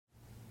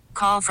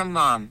call from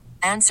mom.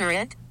 Answer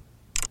it.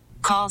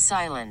 Call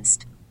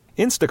silenced.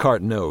 Instacart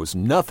knows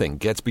nothing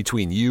gets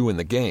between you and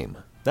the game.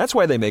 That's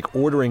why they make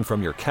ordering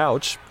from your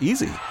couch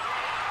easy.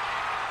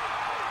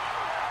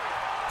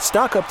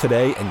 Stock up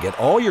today and get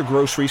all your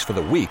groceries for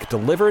the week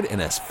delivered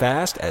in as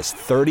fast as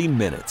 30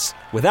 minutes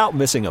without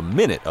missing a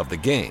minute of the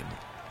game.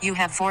 You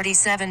have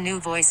 47 new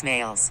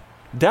voicemails.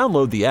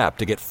 Download the app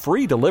to get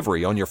free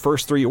delivery on your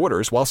first 3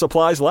 orders while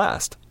supplies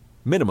last.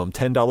 Minimum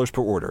 $10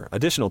 per order.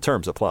 Additional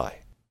terms apply.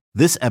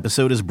 This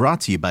episode is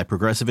brought to you by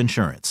Progressive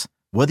Insurance.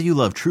 Whether you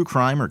love true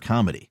crime or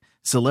comedy,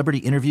 celebrity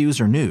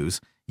interviews or news,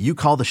 you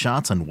call the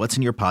shots on what's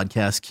in your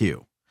podcast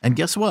queue. And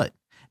guess what?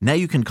 Now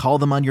you can call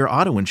them on your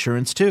auto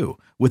insurance too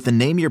with the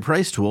Name Your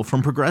Price tool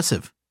from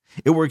Progressive.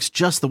 It works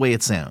just the way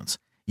it sounds.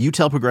 You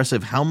tell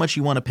Progressive how much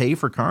you want to pay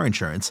for car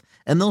insurance,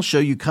 and they'll show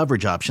you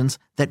coverage options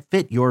that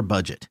fit your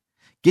budget.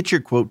 Get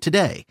your quote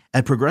today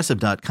at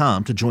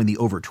Progressive.com to join the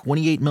over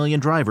 28 million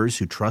drivers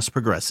who trust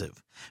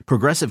Progressive.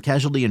 Progressive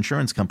Casualty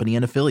Insurance Company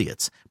and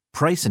Affiliates.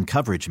 Price and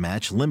coverage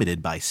match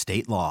limited by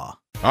state law.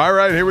 All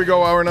right, here we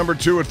go. Hour number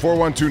 2 at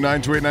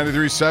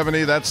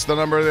 412-928-9370. That's the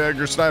number of the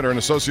Edgar Snyder and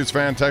Associates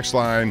fan text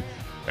line.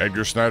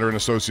 Edgar Snyder and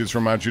Associates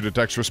remind you to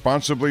text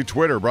responsibly.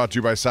 Twitter brought to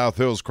you by South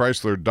Hills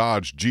Chrysler,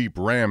 Dodge, Jeep,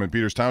 Ram in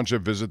Peters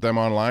Township. Visit them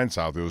online,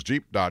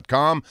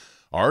 southhillsjeep.com.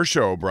 Our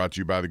show brought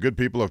to you by the good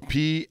people of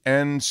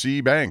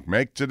PNC Bank.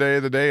 Make today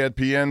the day at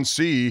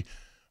PNC.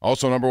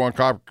 Also, number one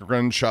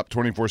Cochran, shop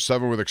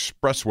 24/7 with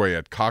Expressway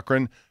at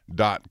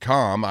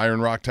Cochran.com.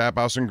 Iron Rock Tap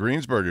House in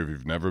Greensburg. If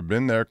you've never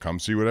been there, come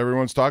see what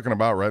everyone's talking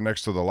about right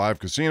next to the live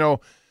casino.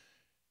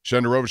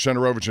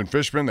 Shenderovich and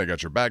Fishman, they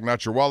got your back,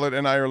 not your wallet.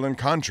 And Ireland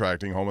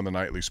Contracting, home of the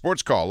nightly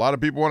sports call. A lot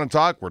of people want to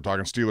talk. We're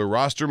talking Steeler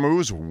roster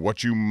moves,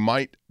 what you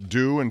might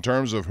do in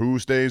terms of who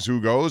stays,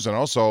 who goes, and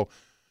also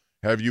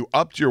have you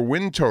upped your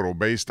win total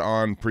based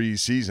on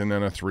preseason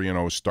and a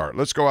 3-0 start?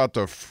 Let's go out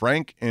to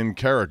Frank in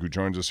Carrick, who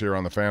joins us here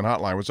on the fan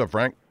hotline. What's up,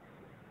 Frank?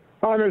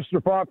 Hi,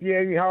 Mr.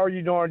 Papier. How are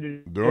you doing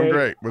today? Doing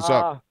great. What's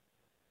up?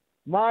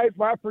 My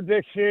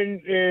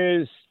prediction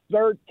is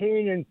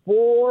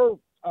 13-4.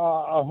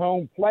 A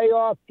home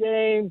playoff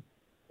game.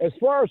 As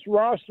far as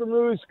roster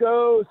moves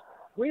goes,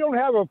 we don't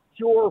have a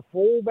pure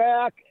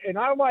fullback, and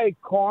I like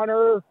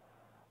Connor.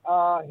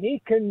 He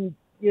can,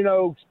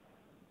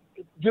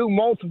 do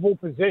multiple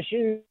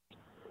positions.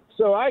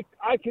 So I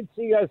could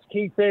see us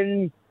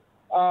keeping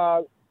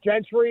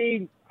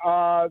Gentry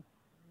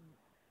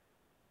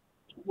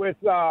with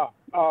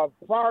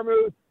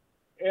Farmouth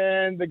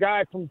and the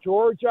guy from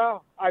Georgia.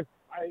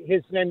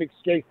 His name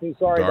escapes me.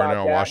 Sorry about that.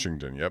 Darnell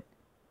Washington, yep.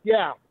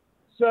 Yeah.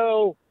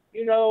 So,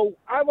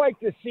 I like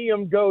to see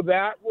him go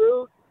that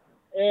route.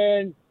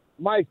 And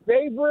my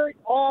favorite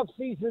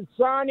offseason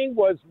signing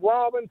was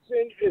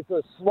Robinson is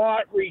a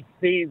slot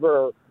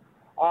receiver.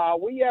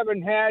 We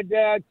haven't had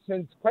that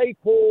since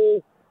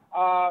Claypool.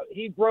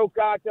 He broke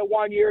out the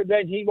 1 year,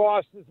 then he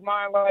lost his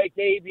mind like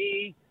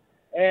AB.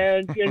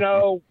 And, think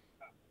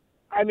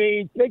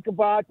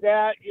about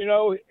that,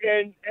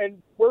 and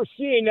we're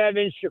seeing that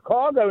in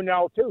Chicago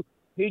now, too.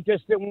 He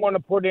just didn't want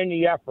to put in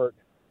the effort.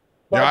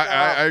 But,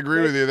 I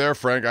agree with you there,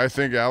 Frank. I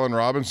think Allen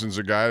Robinson's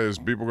a guy that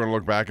people are going to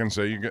look back and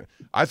say,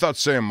 I thought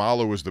Sam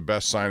Malo was the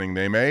best signing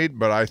they made,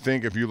 but I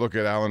think if you look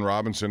at Allen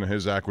Robinson and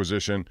his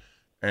acquisition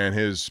and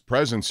his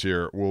presence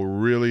here will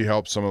really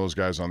help some of those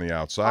guys on the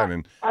outside.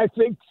 And I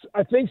think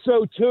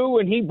so, too,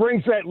 and he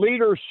brings that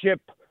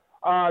leadership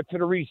to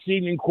the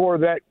receiving core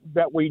that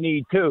we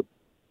need, too.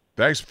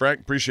 Thanks,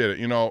 Frank. Appreciate it.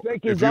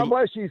 Thank you. God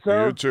bless you,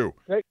 sir. You too.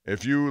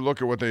 If you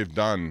look at what they've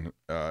done,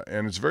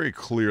 and it's very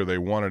clear they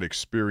wanted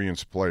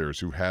experienced players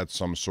who had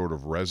some sort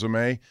of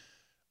resume,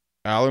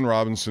 Allen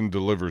Robinson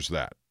delivers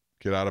that.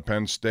 Kid out of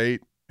Penn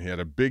State. He had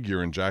a big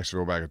year in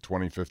Jacksonville back in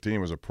 2015,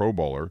 was a Pro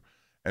Bowler.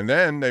 And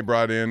then they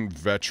brought in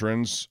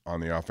veterans on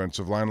the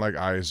offensive line like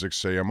Isaac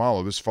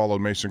Seumalo. This followed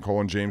Mason Cole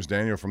and James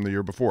Daniel from the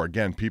year before.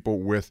 Again,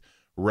 people with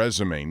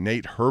resume.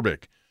 Nate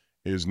Herbig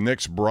is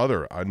Nick's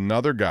brother,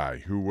 another guy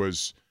who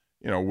was –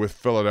 with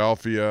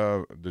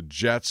Philadelphia, the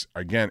Jets,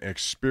 again,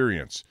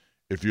 experience.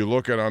 If you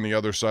look at on the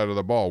other side of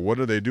the ball, what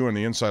do they do in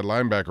the inside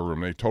linebacker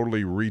room? They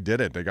totally redid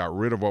it. They got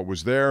rid of what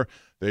was there.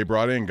 They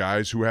brought in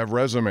guys who have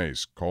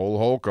resumes. Cole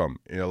Holcomb,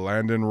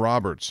 Landon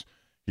Roberts.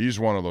 He's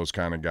one of those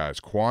kind of guys.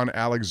 Quan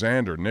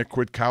Alexander, Nick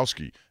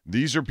Kwiatkowski.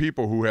 These are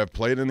people who have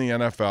played in the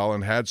NFL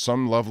and had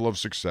some level of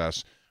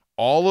success.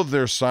 All of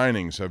their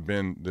signings have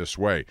been this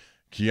way.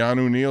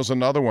 Keanu Neal's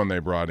another one they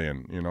brought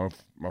in,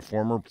 a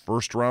former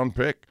first-round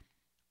pick.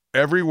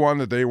 Everyone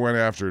that they went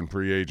after in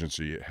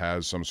pre-agency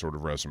has some sort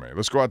of resume.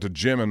 Let's go out to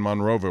Jim in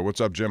Monroeville.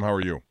 What's up, Jim? How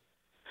are you?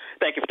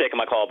 Thank you for taking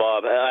my call,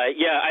 Bob. I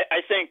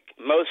I think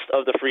most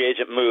of the free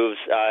agent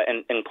moves,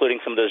 including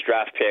some of those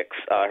draft picks,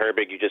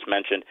 Herbig, you just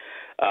mentioned,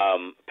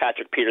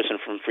 Patrick Peterson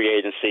from free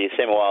agency,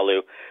 Samuel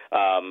Alu,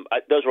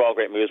 those were all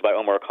great moves by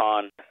Omar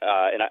Khan,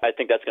 and I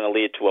think that's going to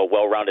lead to a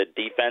well-rounded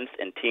defense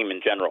and team in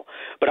general.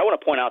 But I want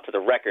to point out to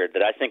the record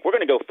that I think we're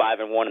going to go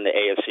 5-1 in the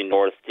AFC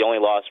North, the only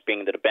loss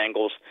being to the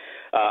Bengals.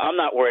 I'm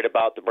not worried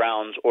about the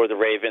Browns or the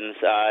Ravens.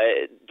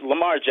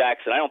 Lamar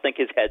Jackson, I don't think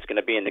his head's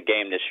going to be in the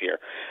game this year.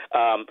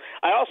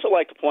 I also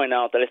like to point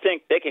out that I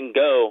think they can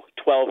go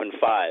 12-5.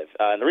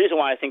 And the reason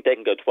why I think they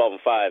can go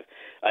 12-5,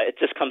 it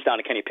just comes down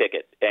to Kenny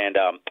Pickett. And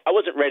I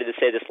wasn't ready to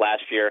say this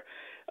last year,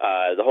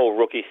 the whole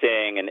rookie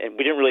thing, and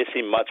we didn't really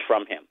see much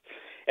from him.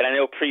 And I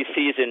know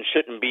preseason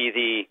shouldn't be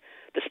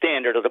the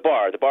standard or the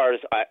bar. The bar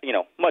is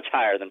much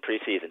higher than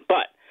preseason.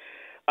 But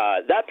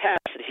that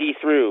pass that he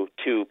threw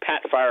to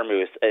Pat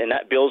Freiermuth in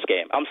that Bills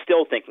game, I'm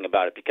still thinking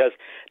about it because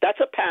that's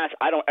a pass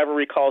I don't ever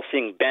recall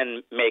seeing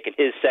Ben make in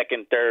his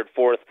second, third,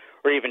 fourth,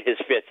 or even his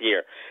fifth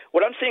year.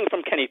 What I'm seeing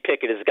from Kenny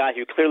Pickett is a guy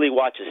who clearly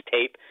watches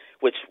tape,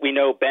 which we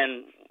know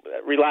Ben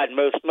relied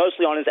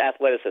mostly on his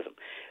athleticism.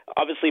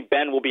 Obviously,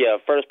 Ben will be a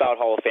first-ballot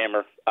Hall of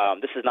Famer.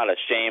 This is not a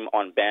shame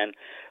on Ben.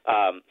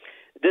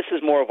 This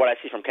is more of what I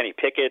see from Kenny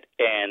Pickett,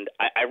 and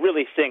I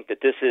really think that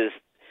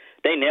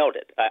they nailed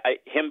it.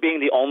 Him being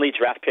the only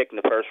draft pick in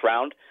the first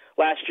round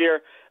last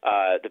year,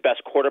 the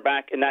best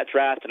quarterback in that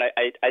draft, and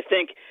I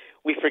think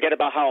we forget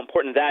about how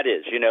important that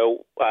is.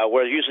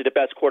 Where usually the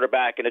best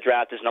quarterback in the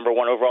draft is number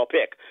one overall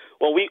pick.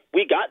 Well, we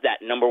got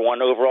that number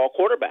one overall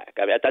quarterback.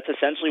 I mean, that's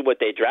essentially what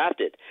they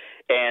drafted.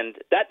 And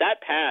that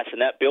pass in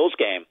that Bills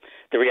game,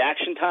 the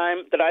reaction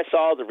time that I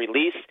saw, the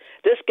release,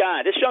 this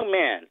young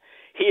man,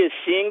 he is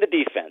seeing the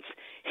defense.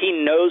 He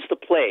knows the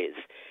plays.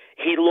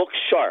 He looks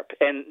sharp.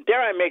 And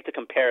dare I make the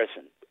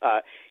comparison?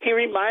 He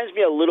reminds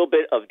me a little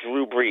bit of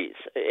Drew Brees.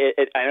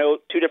 I know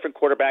two different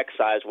quarterbacks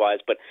size-wise,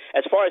 but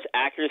as far as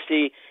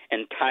accuracy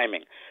and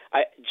timing,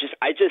 I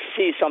just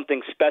see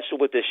something special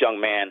with this young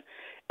man,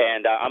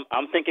 and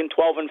I'm thinking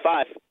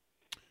 12-5.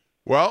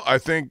 Well, I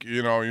think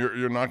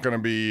you're not going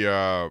to be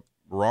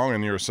wrong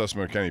in your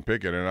assessment of Kenny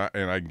Pickett,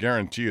 and I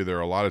guarantee you there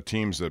are a lot of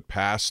teams that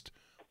passed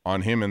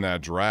on him in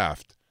that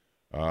draft.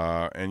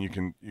 And you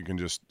can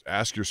just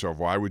ask yourself,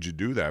 why would you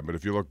do that? But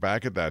if you look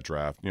back at that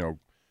draft,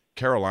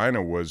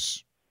 Carolina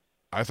was,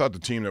 I thought, the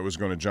team that was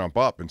going to jump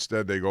up.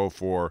 Instead, they go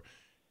for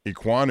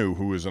Iquanu,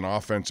 who is an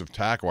offensive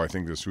tackle. I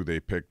think that's who they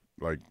picked,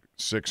 like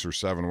 6 or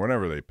 7,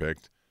 whatever they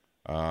picked.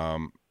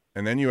 And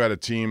then you had a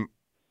team,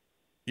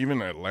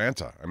 even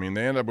Atlanta. I mean,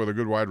 they end up with a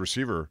good wide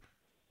receiver,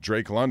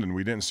 Drake London.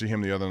 We didn't see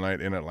him the other night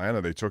in Atlanta.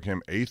 They took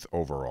him 8th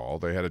overall.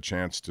 They had a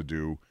chance to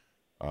do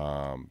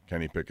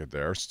Kenny Pickett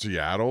there.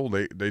 Seattle,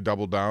 they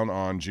doubled down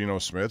on Geno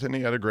Smith, and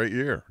he had a great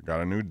year.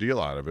 Got a new deal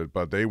out of it,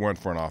 but they went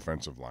for an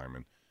offensive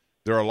lineman.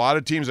 There are a lot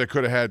of teams that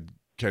could have had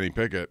Kenny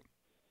Pickett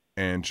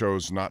and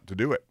chose not to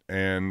do it.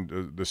 And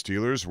the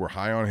Steelers were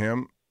high on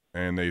him,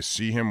 and they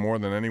see him more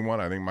than anyone.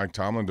 I think Mike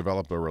Tomlin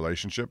developed a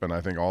relationship, and I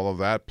think all of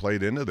that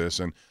played into this.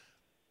 And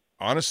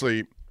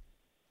honestly,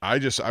 I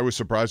was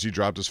surprised he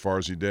dropped as far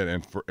as he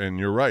did. And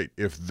you're right.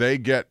 If they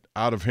get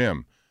out of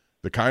him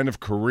the kind of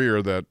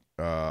career that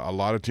a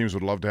lot of teams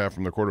would love to have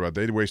from the quarterback,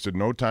 they wasted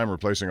no time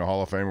replacing a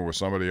Hall of Famer with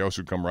somebody else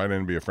who'd come right in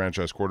and be a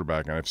franchise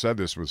quarterback. And I've said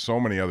this with so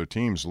many other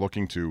teams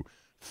looking to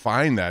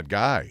find that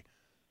guy.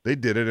 They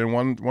did it in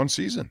one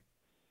season.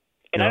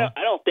 And I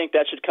don't think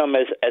that should come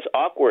as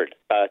awkward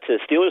to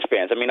Steelers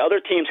fans. I mean, other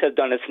teams have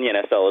done this in the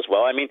NFL as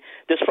well. I mean,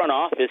 this front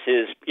office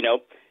is,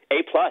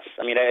 A+.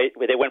 I mean,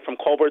 they went from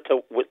Colbert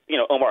to,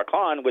 Omar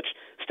Khan, which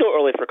still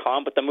early for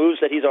Khan, but the moves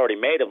that he's already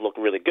made have looked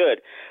really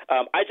good.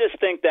 I just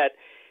think that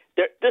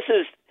this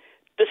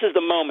is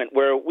the moment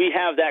where we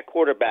have that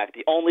quarterback,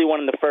 the only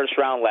one in the first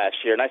round last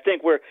year, and I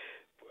think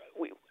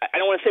I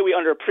don't want to say we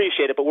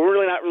underappreciate it, but we're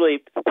really not really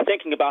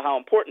thinking about how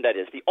important that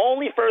is. The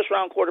only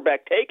first-round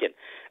quarterback taken.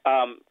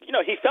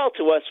 He fell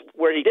to us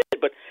where he did,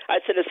 but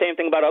I'd say the same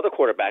thing about other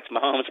quarterbacks.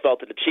 Mahomes fell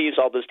to the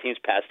Chiefs. All those teams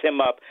passed him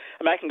up.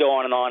 I mean, I can go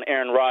on and on.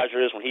 Aaron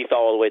Rodgers, when he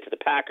fell all the way to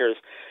the Packers.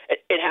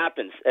 It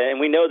happens,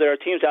 and we know there are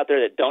teams out there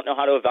that don't know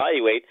how to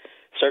evaluate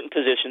certain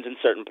positions and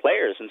certain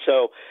players. And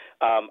so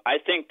I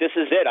think this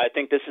is it. I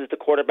think this is the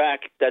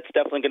quarterback that's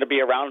definitely going to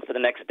be around for the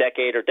next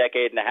decade or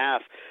decade and a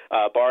half,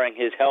 barring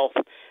his health.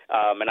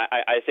 And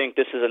I think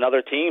this is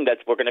another team that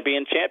we're going to be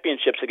in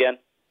championships again.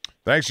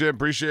 Thanks, Jim.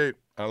 Appreciate.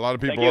 A lot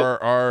of people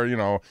are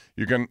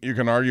you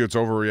can argue it's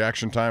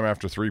overreaction time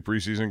after 3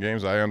 preseason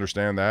games. I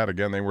understand that.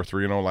 Again, they were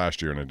 3-0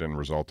 last year, and it didn't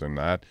result in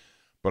that.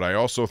 But I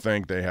also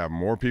think they have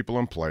more people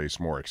in place,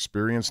 more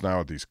experience now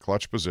at these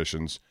clutch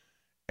positions,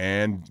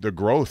 and the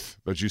growth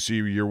that you see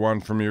year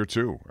 1 from year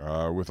 2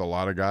 with a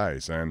lot of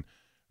guys. And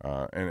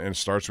it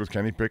starts with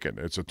Kenny Pickett.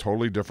 It's a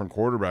totally different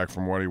quarterback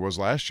from what he was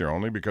last year,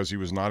 only because he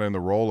was not in the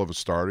role of a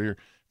starter.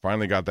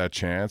 Finally got that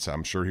chance.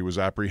 I'm sure he was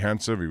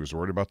apprehensive. He was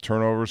worried about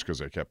turnovers because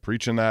they kept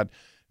preaching that.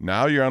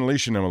 Now you're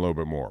unleashing him a little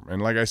bit more.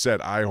 And like I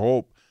said, I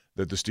hope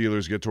that the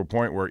Steelers get to a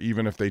point where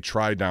even if they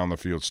try down the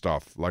field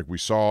stuff, like we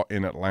saw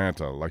in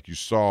Atlanta, like you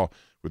saw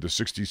with the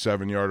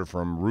 67-yarder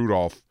from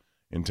Rudolph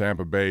in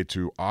Tampa Bay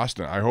to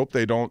Austin. I hope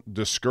they don't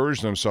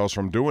discourage themselves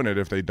from doing it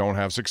if they don't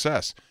have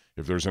success.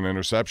 If there's an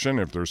interception,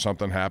 if there's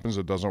something happens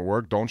that doesn't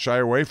work, don't shy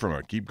away from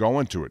it. Keep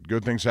going to it.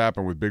 Good things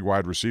happen with big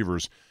wide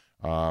receivers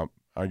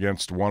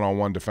against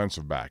one-on-one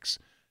defensive backs.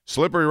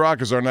 Slippery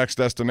Rock is our next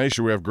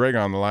destination. We have Greg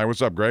on the line.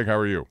 What's up, Greg? How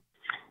are you?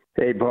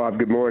 Hey, Bob.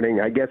 Good morning.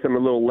 I guess I'm a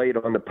little late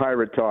on the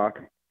Pirate talk,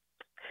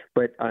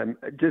 but I'm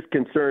just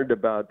concerned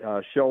about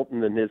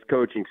Shelton and his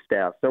coaching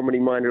staff. So many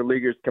minor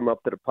leaguers come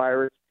up to the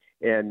Pirates,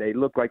 and they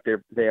look like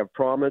they have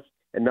promise,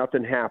 and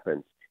nothing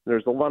happens. And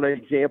there's a lot of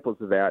examples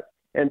of that.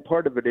 And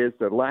part of it is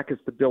the lack of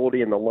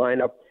stability in the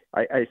lineup.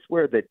 I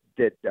swear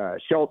that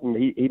Shelton,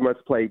 he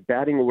must play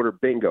batting order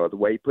bingo the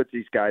way he puts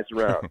these guys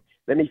around.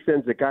 Then he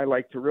sends a guy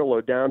like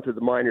Torillo down to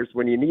the minors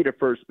when you need a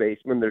first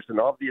baseman. There's an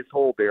obvious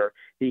hole there.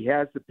 He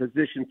has the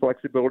position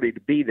flexibility to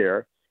be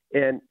there,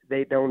 and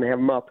they don't have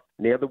him up.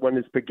 And the other one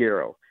is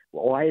Peguero.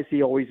 Why is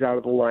he always out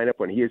of the lineup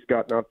when he has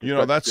gotten off?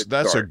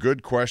 That's a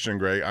good question,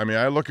 Greg. I mean,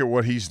 I look at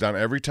what he's done.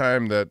 Every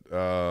time that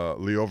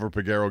Liover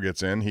Peguero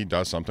gets in, he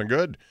does something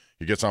good.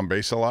 He gets on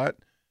base a lot,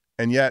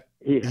 and yet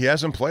he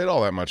hasn't played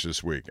all that much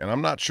this week. And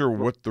I'm not sure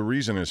what the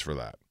reason is for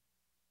that.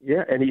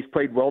 Yeah, and he's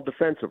played well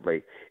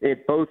defensively in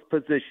both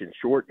positions,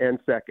 short and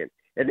second.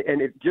 And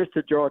just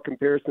to draw a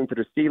comparison to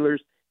the Steelers,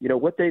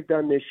 what they've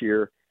done this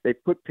year,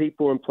 they've put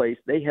people in place.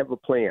 They have a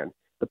plan.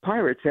 The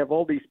Pirates have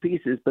all these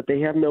pieces, but they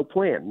have no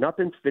plan.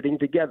 Nothing's fitting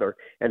together.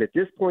 And at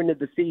this point of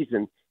the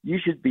season, you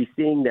should be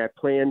seeing that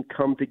plan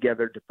come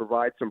together to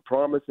provide some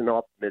promise and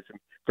optimism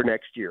for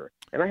next year.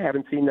 And I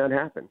haven't seen that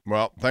happen.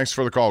 Well, thanks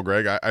for the call,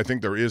 Greg. I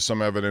think there is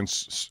some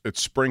evidence.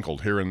 It's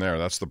sprinkled here and there.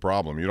 That's the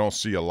problem. You don't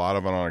see a lot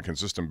of it on a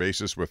consistent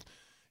basis with,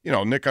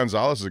 Nick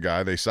Gonzalez is a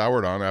guy they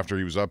soured on after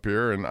he was up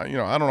here. And,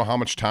 I don't know how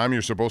much time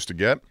you're supposed to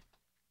get,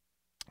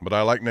 but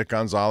I like Nick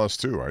Gonzalez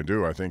too. I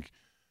do. I think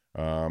 –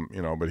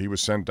 but he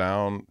was sent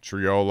down.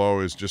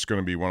 Triolo is just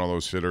going to be one of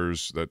those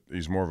hitters that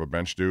he's more of a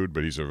bench dude,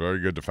 but he's a very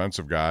good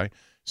defensive guy.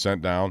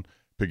 Sent down.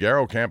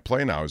 Peguero can't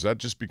play now. Is that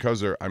just because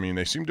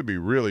they seem to be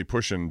really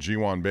pushing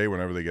G1 Bay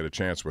whenever they get a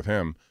chance with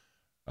him.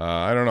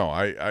 I don't know.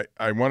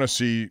 I want to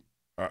see,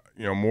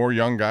 more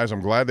young guys.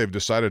 I'm glad they've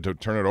decided to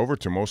turn it over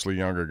to mostly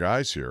younger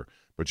guys here,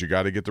 but you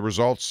got to get the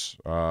results.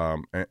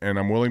 And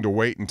I'm willing to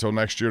wait until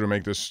next year to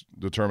make this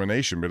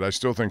determination, but I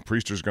still think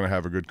Priester's going to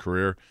have a good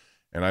career.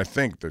 And I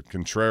think that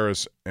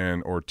Contreras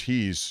and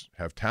Ortiz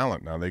have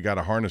talent now. They got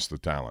to harness the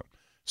talent.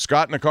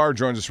 Scott in the car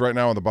joins us right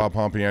now on the Bob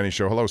Pompiani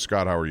Show. Hello,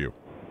 Scott. How are you?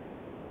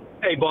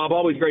 Hey, Bob.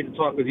 Always great to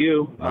talk with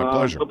you. My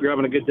pleasure. Hope you're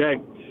having a good day.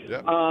 Yeah.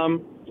 I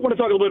want to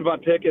talk a little bit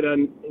about Pickett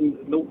and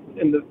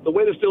the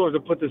way the Steelers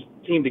have put this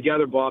team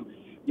together, Bob.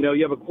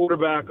 You have a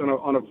quarterback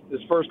on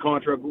his first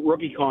contract,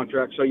 rookie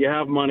contract, so you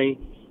have money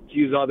to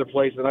use other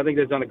places. And I think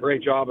they've done a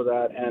great job of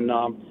that. And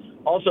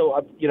also,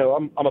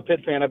 I'm a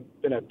Pitt fan.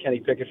 I've been a Kenny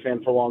Pickett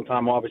fan for a long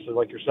time, obviously,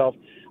 like yourself.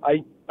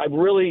 I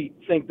really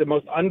think the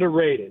most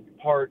underrated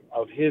part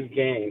of his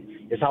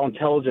game is how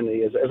intelligent he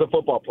is as a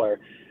football player.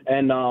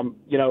 And,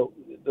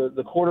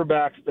 the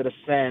quarterbacks that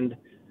ascend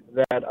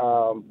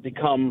that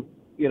become,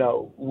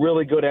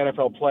 really good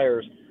NFL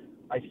players,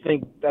 I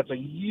think that's a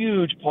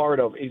huge part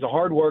of – he's a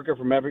hard worker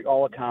from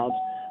all accounts,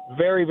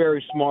 very,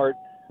 very smart.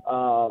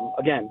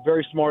 Again,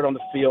 very smart on the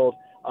field.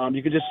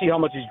 You can just see how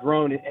much he's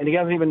grown, and he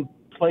hasn't even –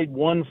 played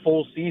one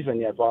full season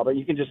yet, Bob.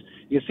 You can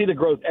see the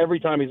growth every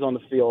time he's on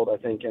the field, I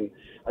think. And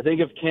I think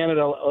if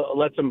Canada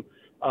lets him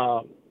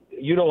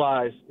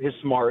utilize his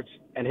smarts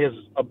and his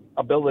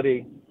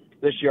ability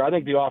this year, I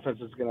think the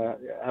offense is going to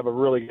have a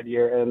really good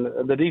year.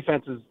 And the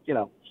defense is,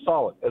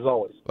 solid, as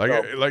always.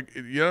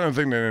 The other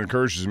thing that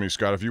encourages me,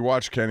 Scott, if you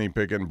watch Kenny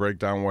Pickett and break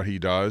down what he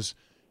does,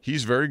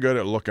 he's very good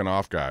at looking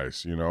off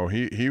guys.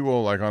 He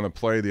will, like on the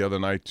play the other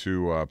night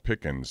to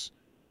Pickens,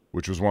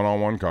 which was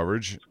one-on-one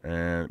coverage,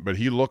 but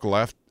he looked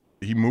left.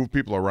 He moved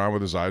people around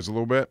with his eyes a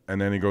little bit,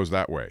 and then he goes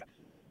that way.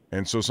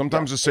 And so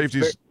sometimes the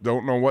safeties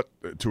don't know what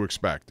to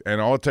expect,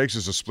 and all it takes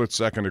is a split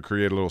second to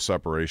create a little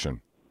separation.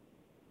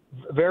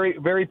 Very,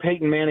 very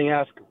Peyton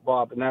Manning-esque,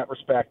 Bob, in that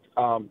respect.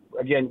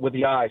 Again, with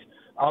the eyes,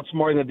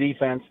 outsmarting the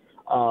defense.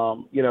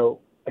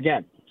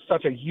 Again,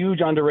 such a huge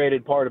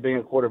underrated part of being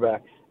a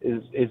quarterback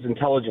is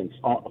intelligence,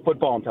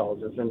 football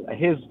intelligence, and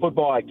his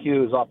football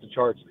IQ is off the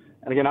charts.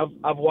 And again,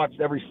 I've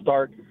watched every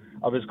start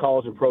of his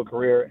college and pro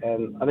career,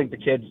 and I think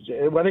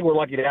we're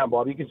lucky to have him,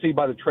 Bob. You can see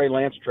by the Trey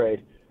Lance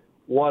trade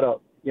what a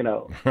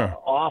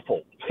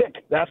awful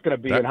pick that's going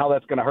to be and how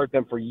that's going to hurt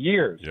them for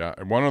years. Yeah,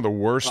 one of the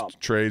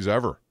worst trades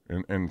ever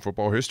in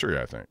football history,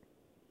 I think.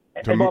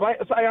 And Bob,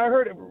 I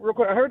heard real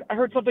quick. I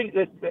heard something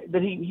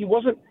that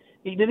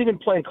he didn't even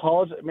play in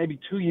college maybe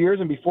 2 years,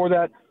 and before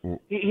that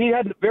he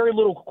had very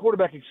little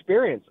quarterback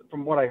experience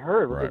from what I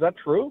heard. Right. Is that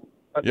true?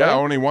 Yeah,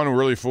 only one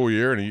really full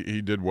year, and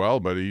he did well,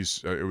 but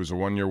it was a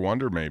one-year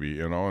wonder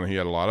maybe, and he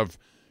had a lot of,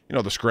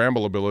 the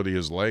scramble ability,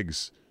 his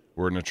legs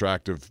were an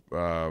attractive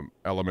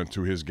element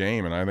to his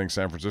game, and I think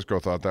San Francisco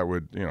thought that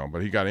would,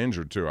 but he got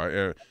injured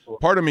too.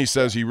 Part of me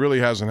says he really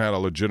hasn't had a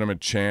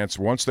legitimate chance.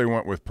 Once they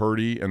went with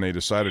Purdy and they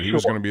decided he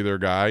was going to be their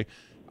guy,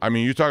 I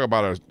mean, you talk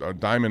about a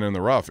diamond in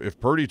the rough. If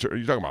Purdy,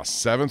 you talk about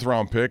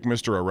 7th-round pick,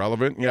 Mr.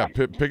 Irrelevant. Yeah,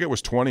 Pickett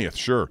was 20th,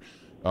 sure.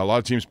 A lot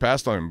of teams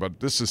passed on him, but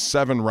this is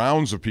 7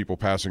 rounds of people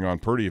passing on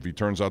Purdy if he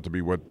turns out to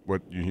be what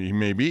he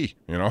may be.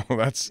 You know,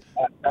 that's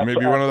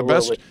maybe one of the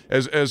best.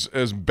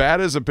 As bad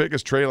as a pick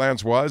as Trey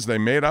Lance was, they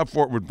made up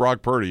for it with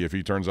Brock Purdy if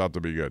he turns out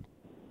to be good.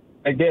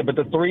 They did, but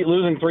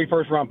losing 3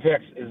 first-round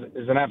picks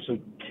is an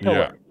absolute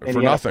killer. Yeah,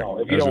 for nothing,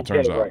 as it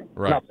turns out.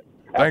 Right.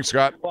 Thanks,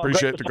 Scott. Well,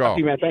 appreciate the call.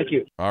 You, man. Thank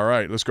you. All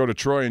right, let's go to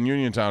Troy in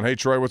Uniontown. Hey,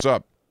 Troy, what's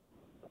up?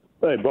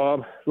 Hey,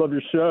 Bob. Love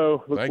your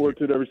show. Look forward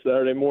to it every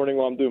Saturday morning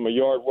while I'm doing my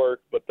yard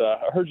work. But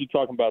I heard you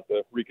talking about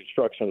the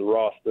reconstruction of the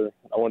roster.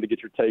 I wanted to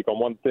get your take on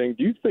one thing.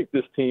 Do you think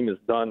this team is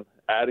done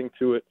adding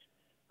to it?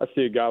 I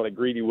see a guy like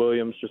Greedy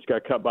Williams just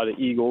got cut by the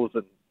Eagles,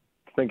 and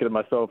thinking to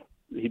myself,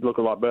 he'd look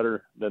a lot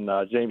better than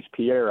James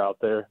Pierre out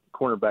there.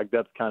 Cornerback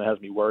depth kind of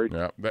has me worried.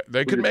 Yeah,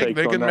 they can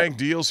make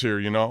deals here,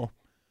 you know.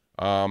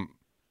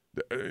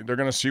 They're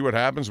going to see what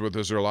happens with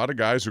this. There are a lot of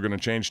guys who are going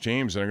to change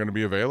teams and are going to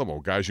be available,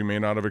 guys you may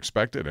not have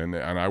expected. And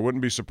I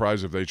wouldn't be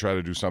surprised if they try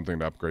to do something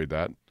to upgrade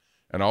that.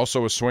 And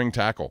also a swing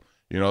tackle.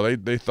 You know,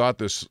 they thought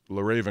this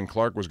LaRaven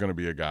Clark was going to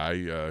be a guy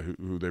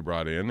who they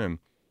brought in, and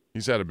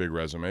he's had a big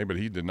resume, but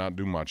he did not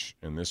do much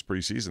in this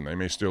preseason. They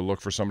may still look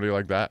for somebody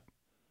like that.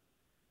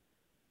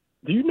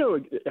 Do you know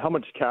how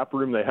much cap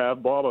room they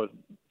have, Bob? It's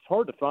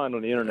hard to find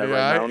on the internet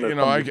right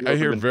now. I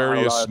hear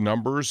various finalized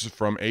numbers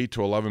from 8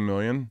 to 11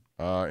 million.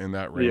 In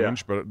that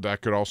range, but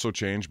that could also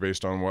change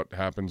based on what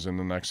happens in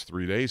the next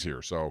 3 days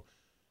here. So,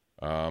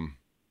 I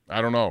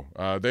don't know.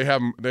 They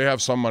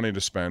have some money to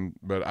spend,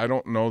 but I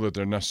don't know that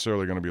they're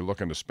necessarily going to be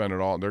looking to spend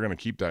it all. They're going to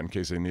keep that in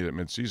case they need it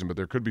midseason. But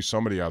there could be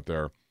somebody out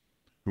there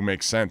who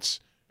makes sense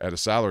at a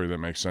salary that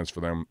makes sense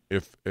for them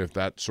if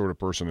that sort of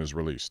person is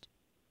released.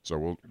 So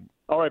we'll.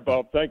 All right,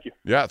 Bob. Thank you.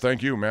 Yeah,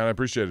 thank you, man. I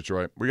appreciate it,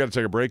 Troy. We got to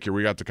take a break here.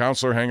 We got the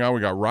counselor hang on.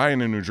 We got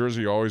Ryan in New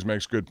Jersey. He always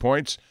makes good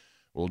points.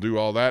 We'll do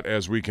all that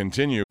as we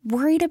continue.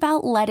 Worried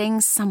about letting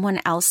someone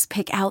else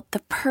pick out the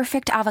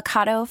perfect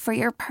avocado for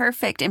your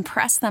perfect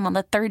impress them on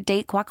the third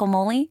date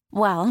guacamole?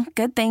 Well,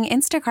 good thing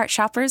Instacart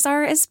shoppers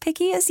are as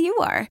picky as you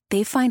are.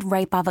 They find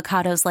ripe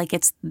avocados like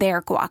it's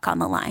their guac on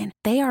the line.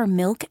 They are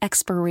milk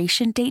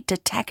expiration date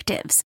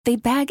detectives. They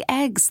bag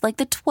eggs like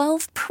the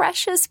 12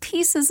 precious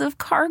pieces of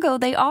cargo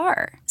they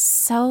are.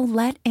 So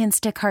let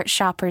Instacart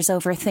shoppers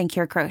overthink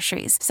your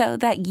groceries so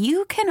that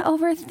you can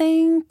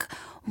overthink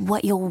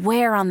what you'll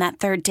wear on that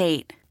third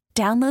date.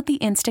 Download the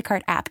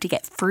Instacart app to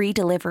get free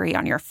delivery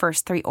on your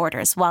first 3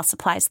 orders while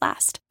supplies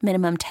last.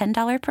 Minimum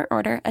 $10 per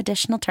order.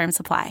 Additional terms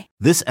apply.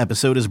 This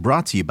episode is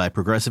brought to you by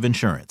Progressive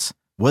Insurance.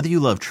 Whether you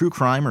love true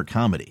crime or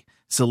comedy,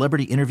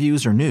 celebrity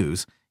interviews or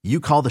news,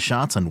 you call the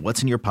shots on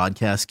what's in your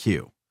podcast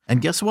queue.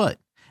 And guess what?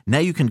 Now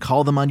you can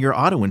call them on your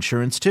auto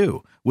insurance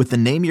too with the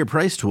Name Your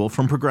Price tool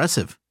from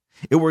Progressive.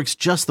 It works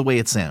just the way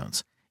it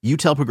sounds. You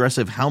tell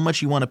Progressive how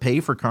much you want to pay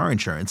for car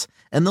insurance,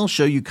 and they'll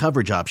show you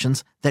coverage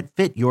options that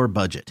fit your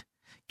budget.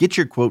 Get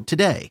your quote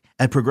today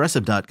at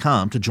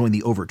Progressive.com to join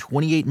the over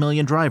 28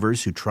 million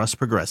drivers who trust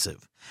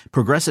Progressive.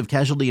 Progressive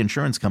Casualty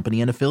Insurance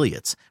Company and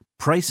Affiliates.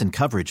 Price and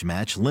coverage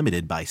match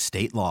limited by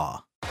state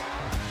law.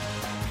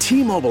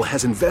 T-Mobile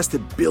has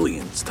invested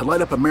billions to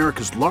light up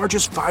America's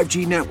largest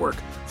 5G network,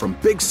 from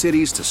big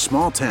cities to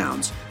small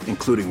towns,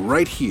 including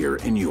right here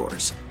in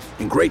yours.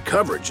 And great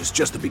coverage is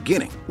just the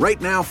beginning.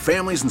 Right now,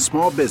 families and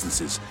small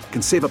businesses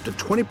can save up to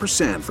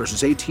 20%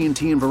 versus AT&T and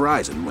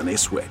Verizon when they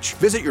switch.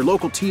 Visit your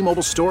local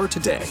T-Mobile store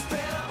today.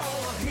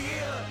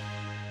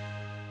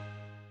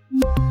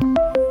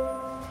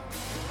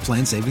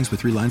 Plan savings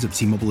with 3 lines of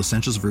T-Mobile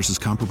Essentials versus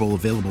comparable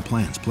available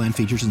plans. Plan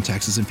features and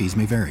taxes and fees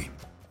may vary.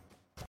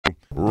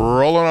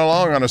 Rolling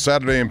along on a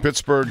Saturday in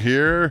Pittsburgh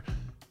here.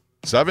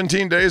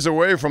 17 days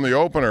away from the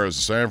opener as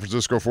the San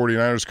Francisco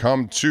 49ers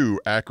come to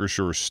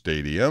Acrisure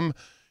Stadium.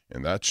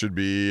 And that should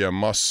be a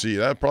must-see.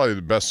 That's probably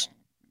the best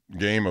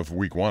game of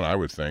week 1, I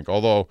would think.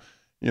 Although,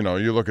 you know,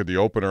 you look at the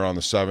opener on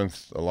the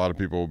 7th, a lot of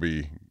people will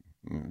be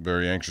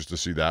very anxious to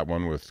see that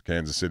one with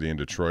Kansas City and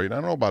Detroit. I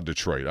don't know about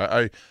Detroit.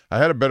 I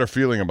had a better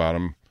feeling about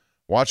them.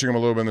 Watching them a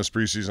little bit in this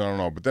preseason, I don't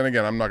know. But then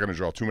again, I'm not going to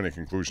draw too many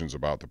conclusions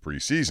about the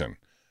preseason.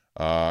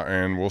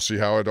 And we'll see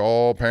how it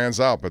all pans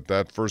out. But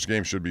that first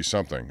game should be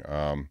something.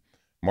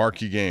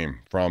 Marquee game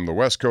from the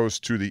West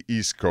Coast to the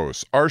East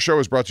Coast. Our show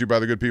is brought to you by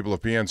the good people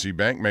of PNC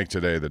Bank. Make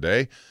today the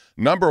day.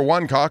 Number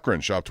 1 Cochrane.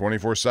 Shop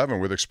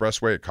 24/7 with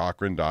Expressway at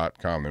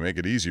Cochrane.com. They make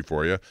it easy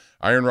for you.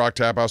 Iron Rock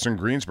Tap House in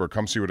Greensburg.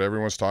 Come see what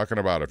everyone's talking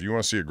about. If you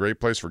want to see a great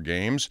place for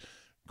games,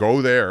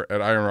 go there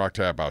at Iron Rock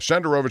Tap House.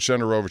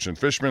 Shenderovich and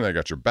Fishman. They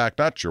got your back,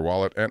 not your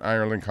wallet. And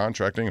Ireland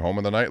Contracting, home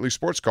of the nightly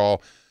sports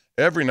call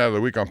every night of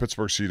the week on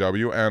Pittsburgh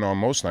CW and on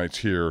most nights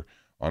here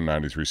on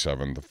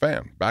 93.7 The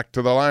Fan. Back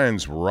to the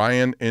Lions.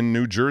 Ryan in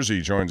New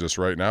Jersey joins us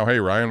right now. Hey,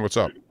 Ryan, what's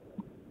up?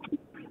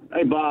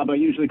 Hey, Bob. I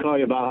usually call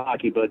you about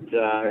hockey, but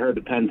I heard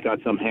the Pens got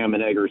some ham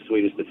and egg or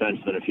Swedish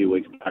defenseman a few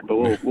weeks back, but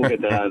we'll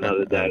get to that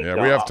another day. Yeah,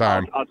 we have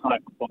time. I'll talk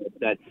about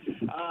that.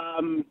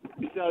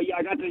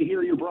 I got to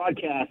hear your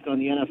broadcast on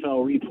the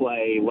NFL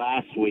replay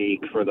last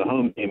week for the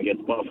home game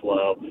against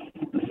Buffalo.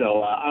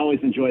 So I always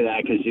enjoy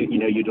that because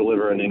you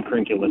deliver an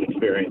incrinculant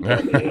experience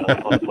on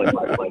the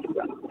play-by-play.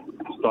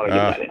 Thought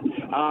I'd get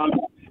that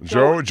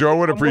in. Joe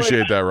would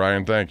appreciate that,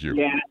 Ryan. Thank you.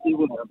 Yeah, he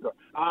would.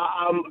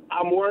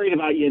 I'm worried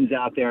about Yins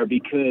out there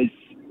because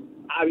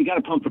we got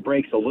to pump the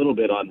brakes a little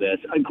bit on this.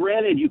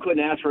 Granted, you couldn't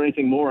ask for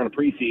anything more on a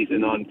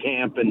preseason, on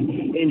camp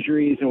and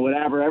injuries and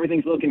whatever.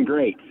 Everything's looking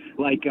great.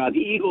 Like the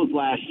Eagles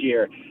last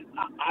year,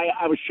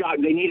 I was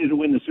shocked. They needed to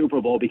win the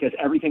Super Bowl because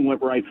everything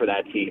went right for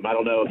that team. I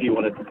don't know if you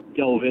want to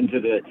delve into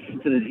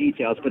the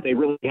details, but they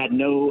really had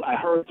no. I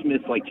heard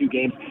missed like 2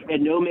 games. They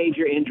had no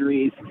major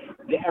injuries.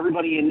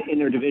 Everybody in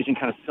their division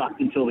kind of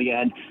sucked until the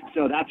end.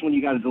 So that's when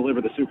you got to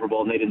deliver the Super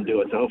Bowl, and they didn't do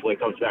it. So hopefully it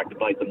comes back to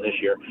bite them this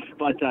year.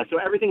 But so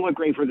everything went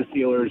great for the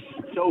Steelers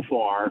so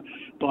far.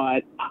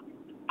 But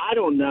I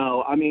don't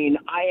know. I mean,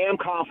 I am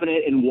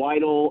confident in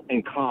Weidl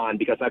and Kahn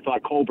because I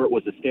thought Colbert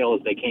was as stale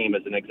as they came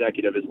as an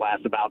executive his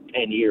last about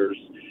 10 years.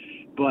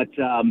 But,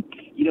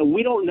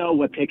 we don't know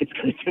what Pickett's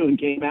going to do in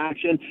game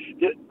action.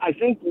 I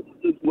think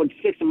what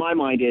sticks in my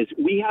mind is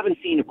we haven't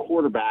seen a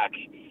quarterback.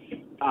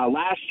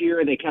 Last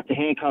year, they kept the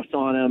handcuffs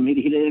on him. He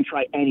didn't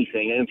try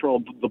anything. They didn't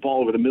throw the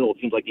ball over the middle, it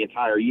seems like, the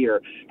entire year.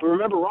 But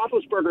remember,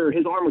 Roethlisberger,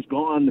 his arm was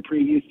gone the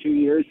previous 2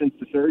 years since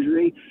the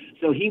surgery.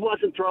 So he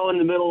wasn't throwing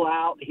the middle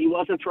out. He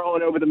wasn't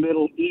throwing over the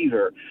middle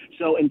either.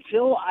 So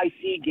until I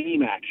see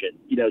game action,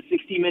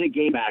 60-minute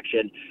game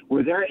action,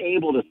 where they're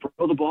able to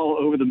throw the ball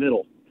over the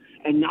middle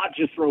and not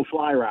just throw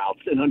fly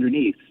routes and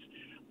underneath,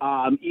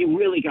 you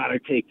really got to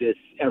take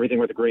everything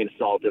with a grain of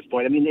salt at this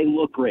point. I mean, they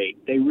look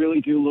great. They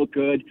really do look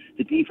good.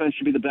 The defense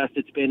should be the best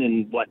it's been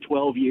in,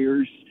 12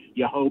 years,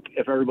 you hope,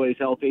 if everybody's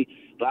healthy.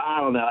 But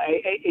I don't know.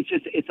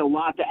 It's a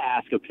lot to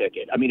ask of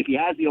Pickett. I mean, if he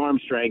has the arm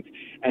strength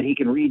and he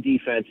can read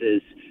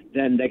defenses,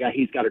 then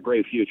he's got a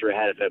great future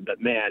ahead of him.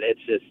 But, man,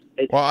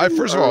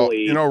 first of all,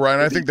 Ryan,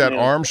 I think that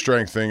arm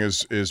strength thing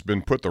is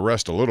been put to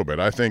rest a little bit.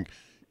 I think,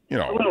 a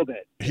little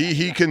bit.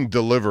 He can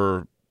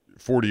deliver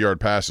 40-yard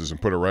passes and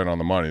put it right on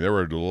the money. There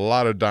were a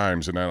lot of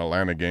dimes in that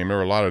Atlanta game. There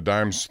were a lot of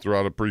dimes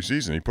throughout the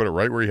preseason. He put it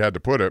right where he had to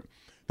put it.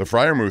 The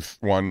Freiermuth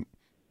one,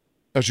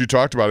 as you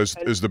talked about,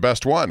 is the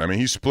best one. I mean,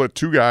 he split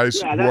 2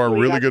 guys who are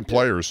really good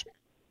players.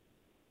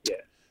 Yeah.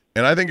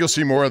 And I think you'll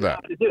see more of that.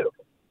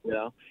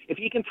 If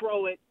he can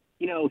throw it,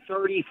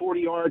 30, 40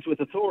 yards with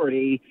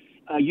authority,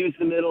 use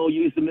the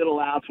middle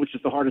outs, which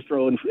is the hardest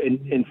throw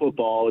in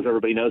football, as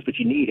everybody knows, but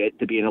you need it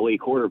to be an elite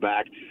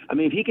quarterback. I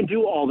mean, if he can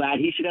do all that,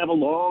 he should have a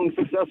long,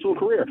 successful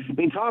career. I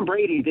mean, Tom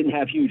Brady didn't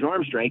have huge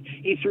arm strength.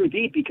 He threw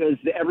deep because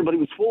everybody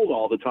was fooled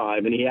all the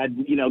time, and he had,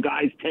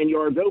 guys 10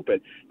 yards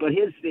open. But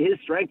his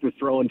strength was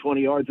throwing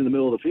 20 yards in the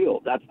middle of the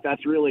field.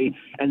 That's really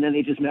 – and then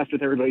they just messed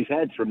with everybody's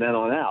heads from then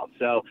on out.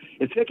 So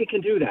if Pickett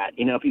can do that,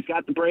 if he's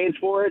got the brains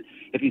for it,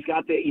 if he's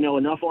got the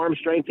enough arm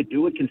strength to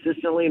do it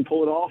consistently and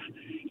pull it off,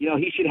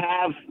 he should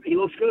have – he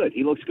looks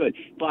good.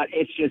 But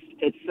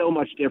it's so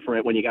much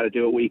different when you got to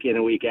do it week in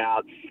and week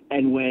out,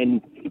 and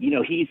when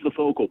he's the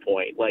focal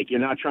point. Like, you're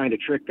not trying to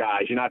trick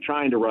guys. You're not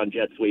trying to run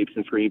jet sweeps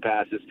and screen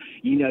passes.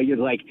 You're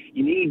like,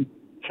 you need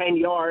 10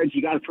 yards.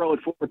 You got to throw it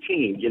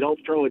 14. You don't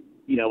throw it,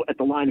 at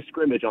the line of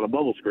scrimmage on a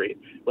bubble screen.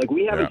 Like,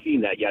 we haven't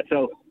seen that yet.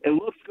 So it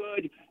looks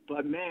good,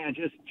 but man,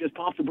 just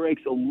pump the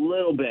brakes a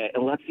little bit,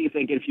 and let's see if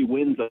they get a few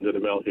wins under the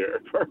belt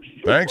here first.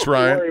 Thanks,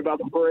 Ryan. Worry about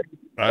the break.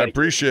 I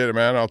appreciate it,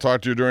 man. I'll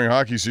talk to you during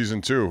hockey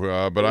season too.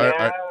 But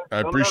I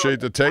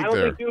appreciate the take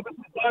there. I don't think Dubas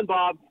is done,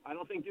 Bob. I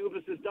don't think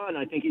Dubas is done.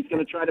 I think he's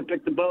going to try to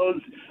pick the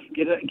bows,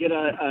 get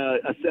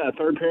a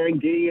third pairing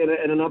D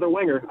and another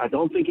winger. I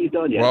don't think he's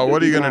done yet. Well,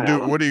 what are you going to do?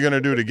 What are you going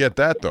to do to get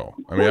that though?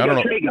 I mean, I don't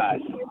know. Trade guys.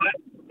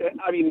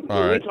 We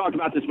talked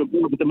about this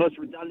before, but the most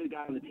redundant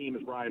guy on the team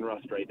is Brian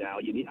Rust right now.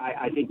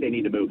 I think they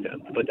need to move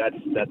him, but that's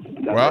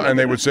well, and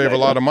they would save a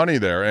lot of money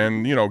there.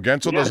 And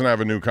Gensel doesn't have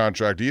a new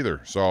contract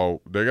either,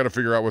 so they got to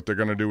figure out what they're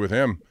going to do with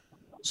him.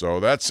 So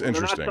that's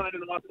interesting. They're not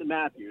signing Austin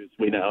Matthews,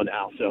 we know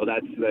now. So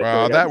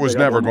that was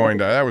never going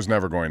to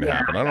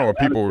happen. I don't know what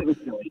people.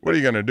 What are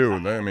you going to do?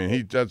 I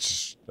mean,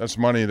 that's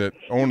money that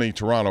only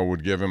Toronto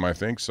would give him, I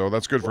think. So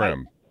that's good for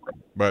him.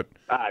 But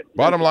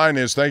bottom line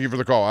is, thank you for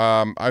the call.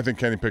 I think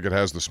Kenny Pickett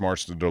has the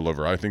smarts to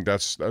deliver. I think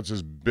that's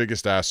his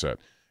biggest asset,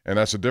 and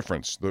that's the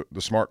difference.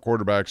 The smart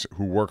quarterbacks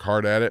who work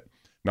hard at it,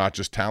 not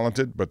just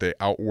talented, but they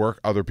outwork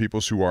other people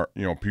who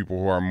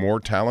are more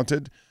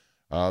talented.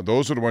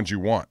 Those are the ones you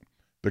want.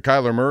 The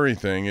Kyler Murray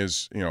thing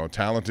is, a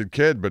talented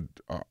kid, but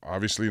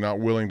obviously not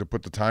willing to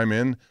put the time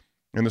in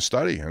the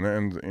study.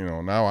 And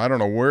now I don't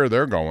know where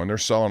they're going. They're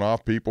selling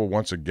off people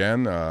once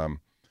again.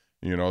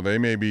 They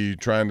may be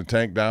trying to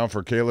tank down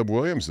for Caleb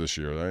Williams this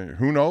year.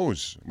 Who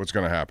knows what's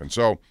going to happen?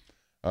 So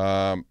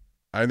I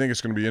think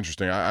it's going to be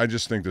interesting. I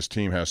just think this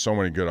team has so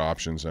many good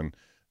options, and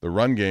the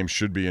run game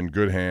should be in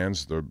good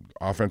hands. The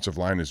offensive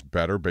line is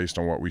better based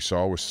on what we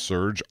saw with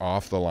Surge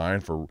off the line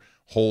for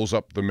holes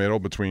up the middle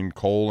between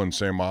Cole and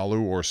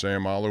Sayamalu or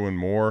Sayamalu and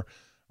Moore.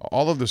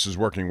 All of this is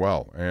working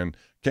well, and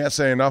can't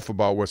say enough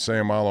about what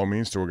Sayamalu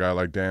means to a guy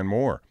like Dan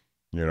Moore.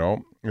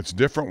 It's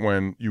different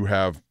when you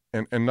have,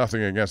 and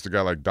nothing against a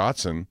guy like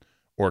Dotson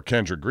or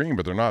Kendrick Green,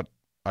 but they're not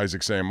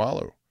Isaac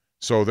Seumalo.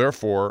 So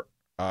therefore,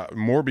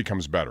 Moore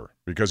becomes better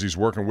because he's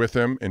working with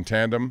him in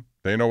tandem.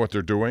 They know what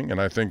they're doing,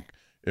 and I think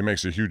it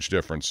makes a huge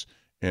difference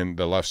in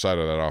the left side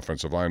of that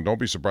offensive line. Don't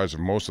be surprised if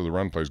most of the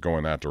run plays go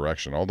in that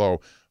direction,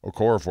 although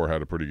Okorafor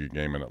had a pretty good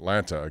game in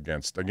Atlanta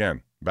against,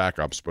 again,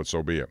 backups, but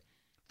so be it.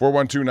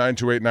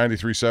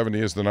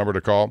 412-928-9370 is the number to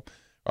call.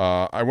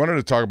 I wanted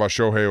to talk about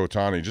Shohei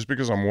Ohtani just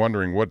because I'm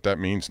wondering what that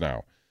means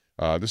now.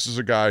 This is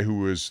a guy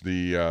who is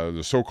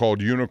the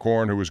so-called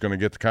unicorn who is going to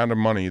get the kind of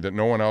money that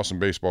no one else in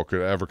baseball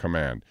could ever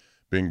command,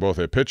 being both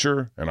a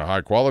pitcher and a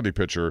high-quality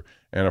pitcher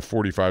and a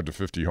 45 to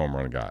 50 home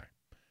run guy.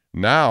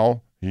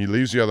 Now, he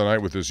leaves the other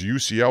night with this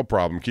UCL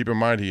problem. Keep in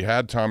mind, he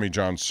had Tommy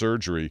John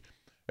surgery.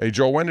 Hey,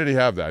 Joe, when did he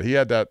have that? He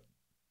had that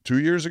 2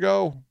 years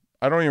ago?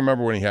 I don't even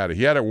remember when he had it.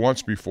 He had it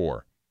once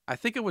before. I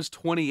think it was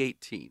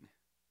 2018.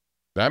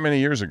 That many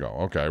years ago.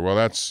 Okay, well,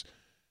 that's,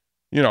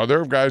 there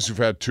are guys who've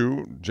had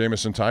two.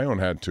 Jameson Taillon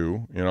had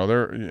two.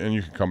 And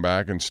you can come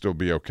back and still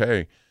be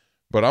okay.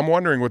 But I'm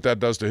wondering what that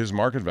does to his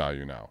market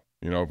value now.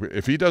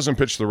 If he doesn't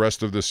pitch the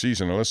rest of the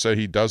season, and let's say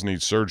he does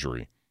need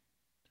surgery,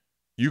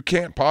 you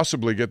can't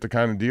possibly get the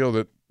kind of deal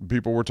that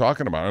people were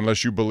talking about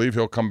unless you believe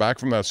he'll come back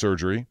from that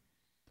surgery.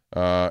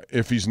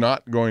 If he's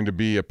not going to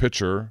be a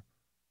pitcher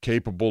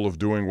capable of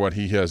doing what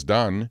he has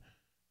done,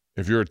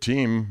 if you're a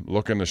team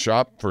looking to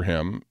shop for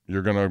him,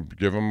 you're going to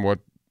give him what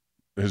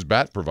his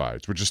bat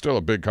provides, which is still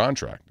a big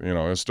contract.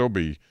 It'll still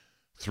be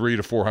 $300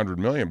 to $400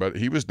 million, but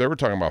they were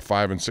talking about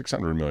 $500 and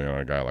 $600 million on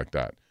a guy like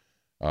that.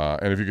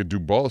 And if you could do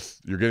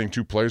both, you're getting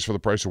two players for the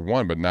price of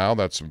one, but now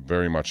that's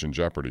very much in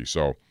jeopardy.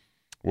 So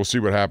we'll see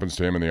what happens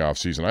to him in the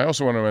offseason. I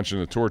also want to mention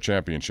the Tour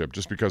Championship,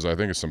 just because I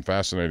think it's some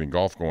fascinating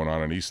golf going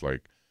on in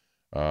Eastlake.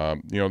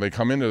 They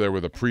come into there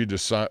with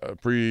a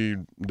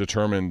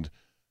predetermined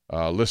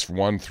list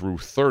 1 through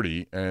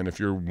 30, and if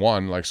you're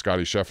 1, like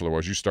Scotty Scheffler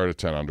was, you start at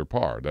 10 under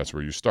par. That's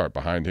where you start.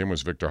 Behind him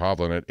was Victor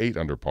Hovland at 8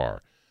 under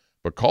par.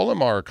 But Colin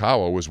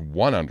Morikawa was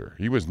 1 under.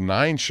 He was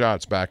 9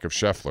 shots back of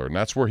Scheffler, and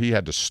that's where he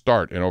had to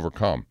start and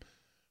overcome.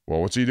 Well,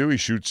 what's he do? He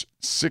shoots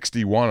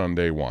 61 on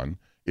day 1,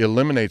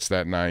 eliminates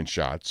that 9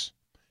 shots,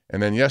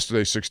 and then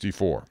yesterday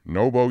 64.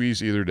 No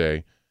bogeys either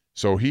day.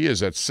 So he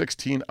is at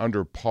 16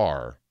 under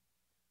par.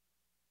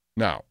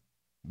 Now,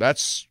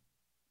 it's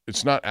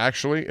not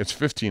actually, it's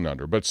 15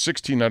 under, but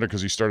 16 under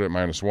because he started at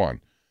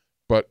 -1.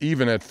 But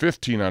even at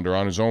 15 under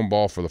on his own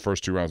ball for the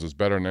first 2 rounds, it's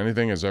better than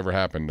anything has ever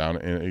happened down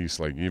in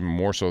Eastlake, even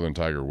more so than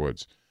Tiger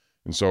Woods.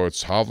 And so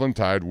it's Hovland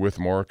tied with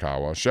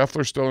Morikawa.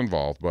 Scheffler's still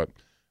involved, but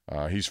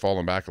he's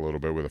fallen back a little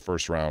bit with a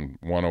first round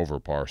 1 over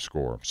par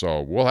score.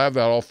 So we'll have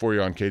that all for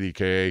you on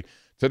KDKA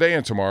today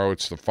and tomorrow.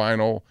 It's the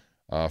final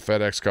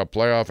FedEx Cup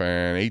playoff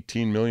and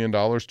 $18 million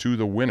to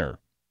the winner.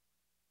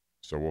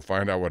 So we'll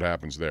find out what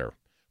happens there.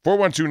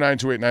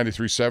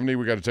 412-928-9370.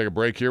 We got to take a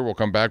break here. We'll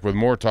come back with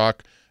more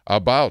talk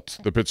about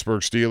the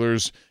Pittsburgh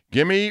Steelers.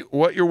 Give me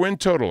what your win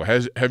total.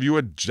 Have you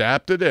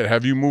adapted it?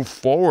 Have you moved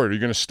forward? Are you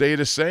going to stay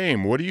the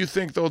same? What do you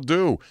think they'll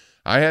do?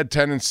 I had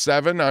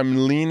 10-7.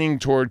 I'm leaning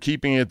toward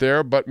keeping it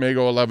there, but may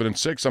go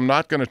 11-6. I'm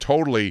not going to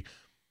totally.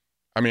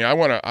 I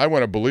want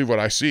to believe what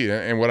I see,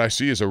 and what I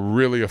see is a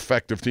really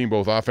effective team,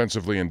 both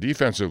offensively and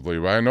defensively.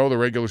 But I know the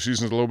regular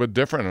season is a little bit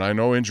different, and I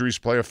know injuries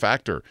play a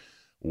factor.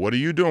 What are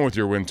you doing with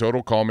your win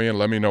total? Call me and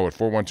let me know at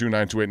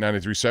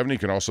 412-928-9370. You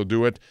can also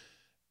do it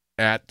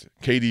at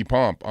KD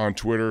Pump on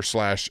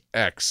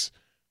Twitter/X.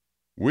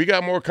 We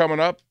got more coming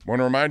up. Want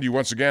to remind you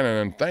once again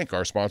and thank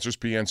our sponsors,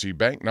 PNC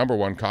Bank, Number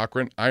 1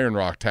 Cochrane, Iron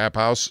Rock Tap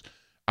House,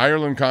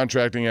 Ireland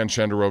Contracting, and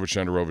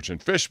Shenderovich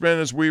and Fishman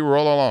as we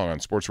roll along on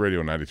Sports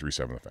Radio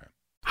 93.7 The Fan.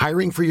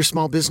 Hiring for your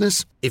small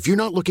business? If you're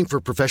not looking for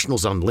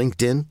professionals on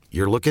LinkedIn,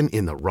 you're looking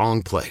in the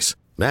wrong place.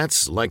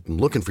 That's like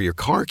looking for your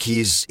car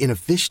keys in a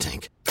fish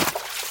tank.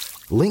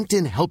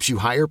 LinkedIn helps you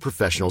hire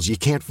professionals you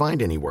can't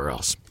find anywhere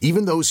else,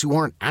 even those who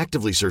aren't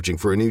actively searching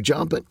for a new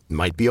job but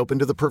might be open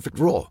to the perfect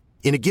role.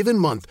 In a given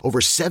month, over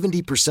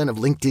 70% of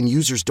LinkedIn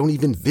users don't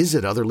even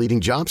visit other leading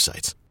job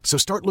sites. So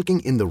start looking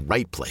in the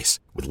right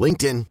place. With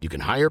LinkedIn, you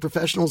can hire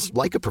professionals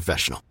like a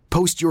professional.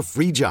 Post your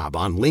free job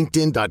on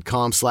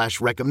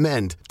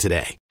linkedin.com/recommend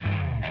today.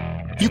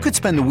 You could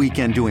spend the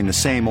weekend doing the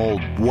same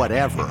old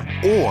whatever,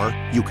 or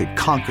you could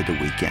conquer the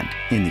weekend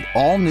in the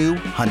all-new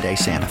Hyundai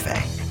Santa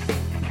Fe.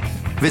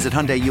 Visit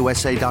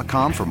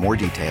HyundaiUSA.com for more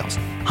details.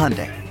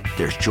 Hyundai,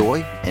 there's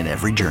joy in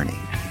every journey.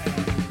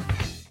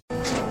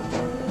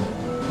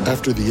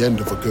 After the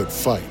end of a good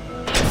fight,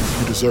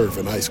 you deserve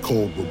an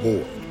ice-cold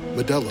reward.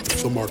 Modelo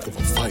is the mark of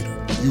a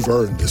fighter. You've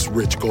earned this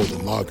rich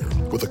golden lager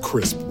with a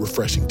crisp,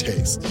 refreshing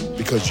taste.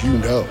 Because you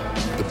know,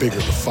 the bigger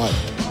the fight,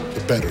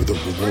 the better the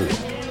reward.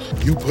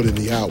 You put in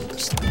the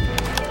hours,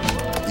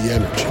 the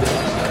energy,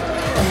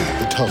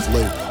 the tough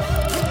labor.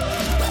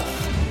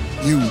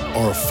 You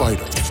are a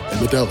fighter, and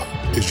Modelo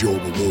is your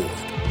reward.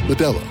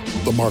 Modelo,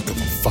 the mark of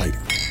a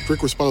fighter.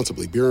 Drink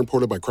responsibly. Beer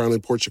imported by Crown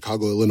Imports,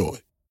 Chicago, Illinois.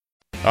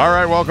 All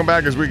right, welcome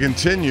back as we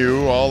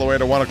continue all the way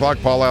to 1 o'clock.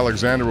 Paul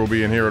Alexander will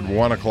be in here at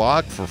 1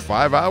 o'clock for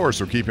 5 hours,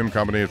 so keep him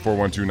company at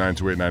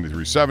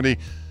 412-928-9370.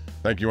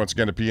 Thank you once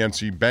again to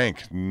PNC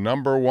Bank,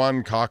 number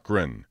 1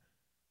 Cochrane,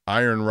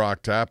 Iron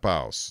Rock Tap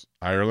House,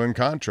 Ireland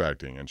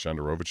Contracting, and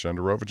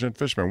Shenderovich and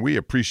Fishman. We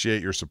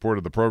appreciate your support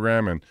of the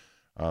program, and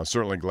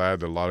certainly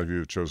glad that a lot of you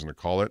have chosen to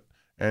call it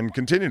and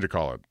continue to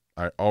call it.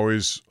 I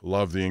always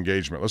love the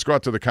engagement. Let's go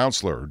out to the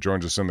counselor who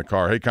joins us in the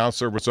car. Hey,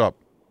 counselor, what's up?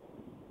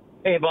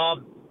 Hey,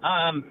 Bob.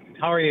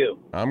 How are you?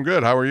 I'm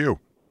good. How are you?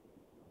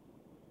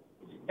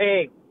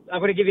 Hey,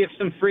 I'm going to give you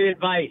some free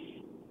advice.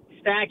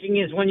 Stacking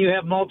is when you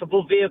have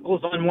multiple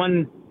vehicles on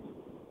one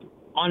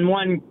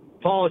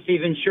policy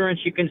of insurance.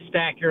 You can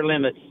stack your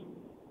limits.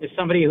 If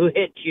somebody who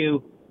hits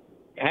you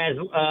has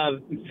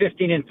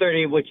 15 and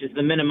 30, which is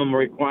the minimum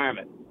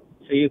requirement,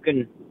 so you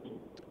can.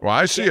 Well,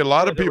 I see a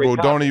lot of people who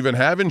don't even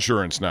have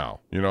insurance now.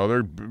 You know,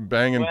 they're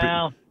banging.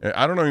 Well,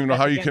 I don't even know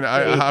how you can.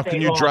 How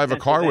can you drive a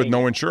car with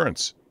no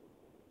insurance?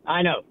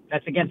 I know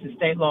that's against the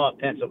state law of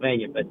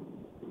Pennsylvania, but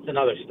it's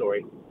another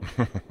story.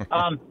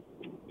 I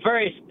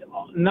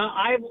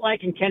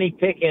liken Kenny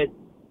Pickett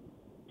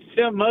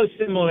most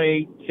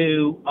similarly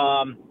to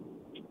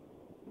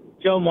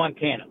Joe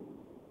Montana.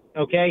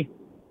 Okay,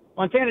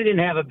 Montana didn't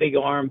have a big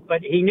arm,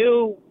 but he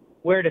knew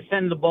where to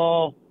send the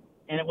ball,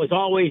 and it was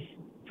always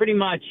pretty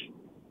much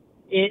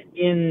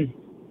in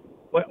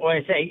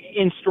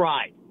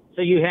stride.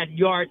 So you had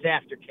yards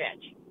after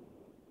catch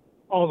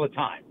all the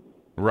time.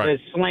 Right. The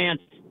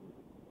slants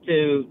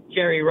to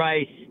Jerry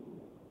Rice.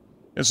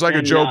 It's like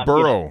a Joe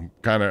Burrow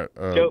kind of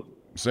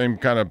same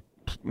kind of.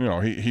 You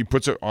know, he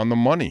puts it on the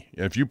money.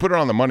 If you put it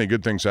on the money,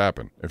 good things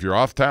happen. If you're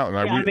off talent,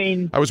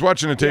 I was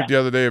watching a tape the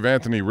other day of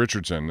Anthony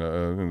Richardson,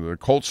 the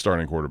Colts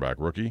starting quarterback,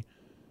 rookie.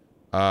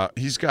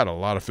 He's got a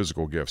lot of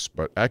physical gifts,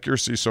 but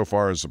accuracy so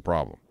far is the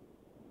problem.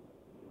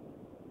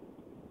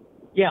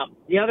 Yeah.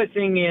 The other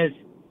thing is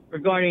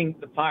regarding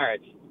the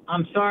Pirates.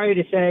 I'm sorry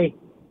to say,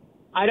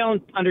 I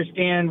don't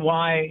understand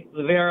why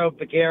Livero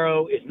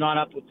Peguero is not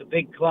up with the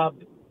big club,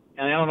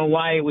 and I don't know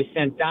why he was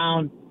sent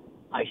down.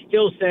 I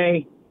still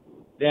say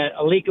that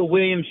Alika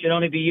Williams should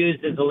only be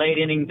used as a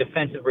late-inning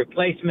defensive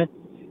replacement.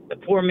 The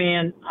poor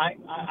man,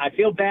 I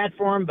feel bad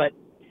for him, but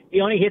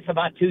he only hits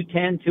about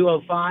 210,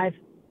 205.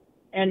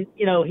 And,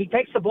 you know, he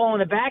takes the ball in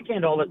the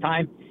backhand all the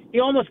time. He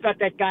almost got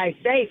that guy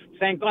safe,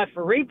 thank God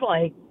for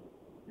replay,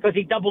 because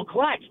he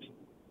double-clutched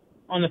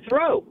on the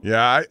throw.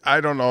 Yeah,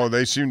 I don't know.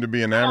 They seem to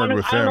be enamored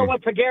with him. I don't know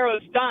what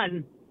Peguero's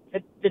done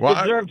that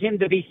deserved him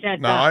to be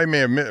sent down. No, I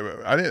may admit,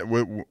 I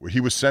didn't.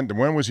 He was sent.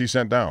 When was he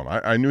sent down?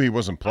 I knew he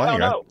wasn't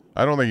playing.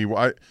 I don't think he.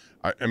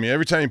 I mean,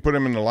 every time you put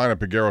him in the lineup,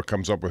 Peguero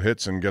comes up with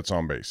hits and gets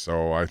on base.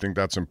 So I think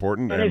that's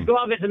important. And his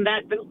glove isn't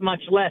that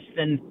much less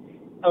than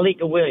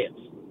Alika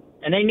Williams,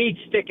 and they need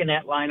stick in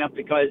that lineup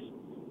because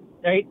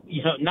they,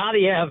 now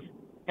they have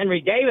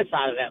Henry Davis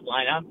out of that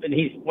lineup, and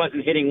he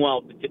wasn't hitting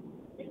well. But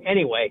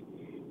anyway,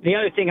 the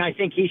other thing I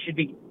think he should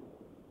be.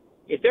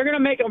 If they're going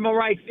to make him a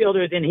right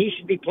fielder, then he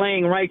should be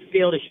playing right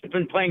field. He should have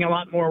been playing a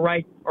lot more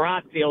right or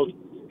outfield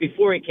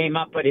before he came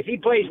up. But if he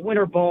plays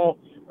winter ball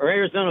or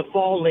Arizona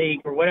Fall League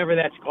or whatever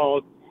that's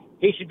called,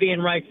 he should be in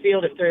right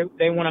field if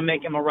they want to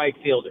make him a right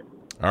fielder.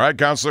 All right,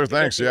 Counselor,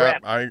 thanks. Yeah,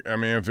 I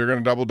mean, if you're going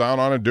to double down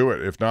on it, do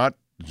it. If not,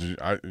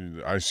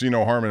 I see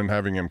no harm in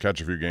having him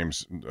catch a few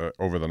games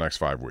over the next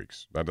 5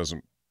 weeks. That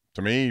doesn't,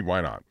 to me,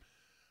 why not?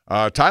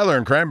 Tyler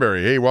in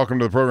Cranberry. Hey, welcome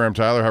to the program,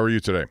 Tyler. How are you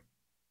today?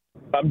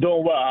 I'm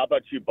doing well. How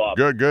about you, Bob?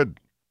 Good.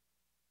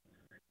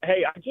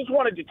 Hey, I just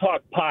wanted to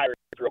talk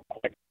Pirates real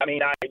quick. I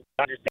mean, I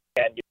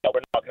understand,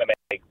 we're not going to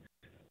make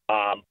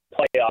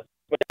playoffs,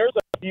 but there's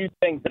a few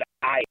things that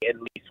I at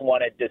least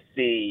wanted to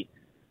see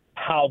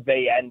how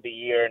they end the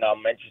year, and I'm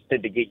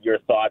interested to get your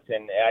thoughts.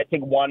 And I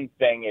think one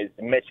thing is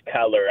Mitch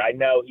Keller. I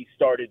know he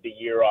started the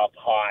year off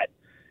hot,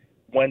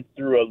 went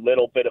through a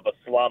little bit of a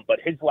slump, but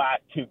his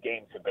last 2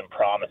 games have been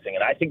promising,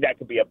 and I think that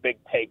could be a big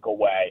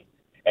takeaway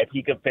if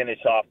he could finish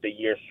off the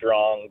year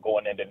strong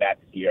going into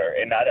next year.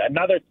 And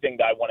another thing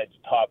that I wanted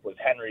to talk was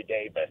Henry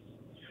Davis.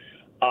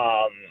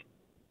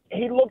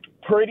 He looked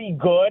pretty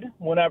good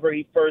whenever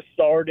he first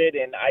started,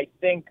 and I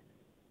think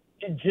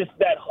just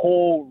that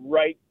whole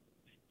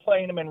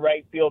playing him in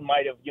right field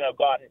might have,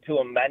 gotten to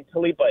him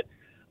mentally. But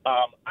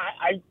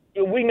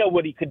we know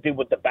what he could do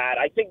with the bat.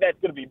 I think that's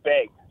going to be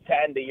big to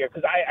end the year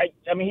because,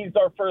 I mean, he's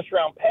our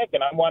first-round pick,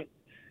 and I want,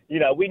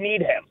 we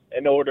need him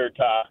in order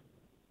to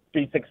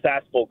be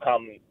successful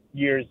come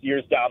years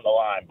down the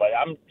line. But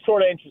I'm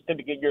sort of interested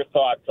to get your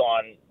thoughts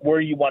on where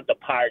you want the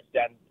Pirates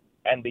to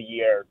end the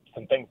year,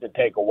 some things to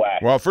take away.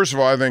 Well, first of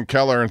all, I think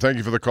Keller, and thank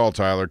you for the call,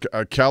 Tyler,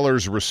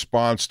 Keller's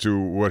response to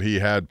what he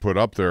had put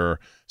up there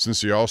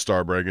since the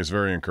All-Star break is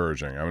very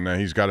encouraging. I mean,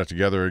 he's got it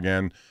together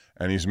again,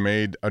 and he's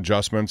made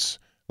adjustments.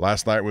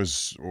 Last night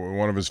was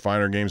one of his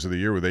finer games of the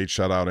year with 8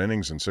 shutout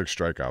innings and 6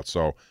 strikeouts.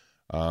 So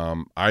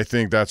I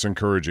think that's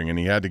encouraging, and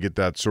he had to get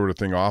that sort of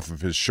thing off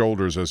of his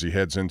shoulders as he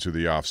heads into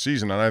the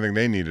offseason, and I think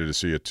they needed to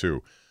see it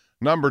too.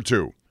 Number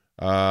 2,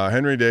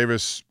 Henry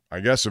Davis, I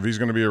guess if he's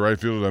going to be a right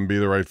fielder, then be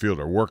the right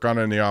fielder. Work on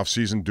it in the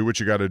offseason. Do what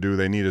you got to do.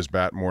 They need his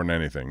bat more than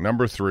anything.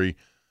 Number 3,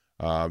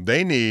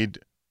 they need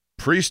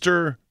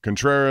Priester,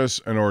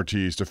 Contreras, and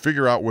Ortiz to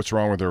figure out what's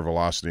wrong with their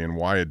velocity and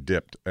why it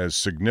dipped as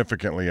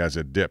significantly as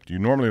it dipped. You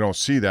normally don't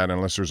see that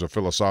unless there's a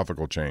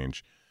philosophical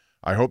change.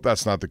 I hope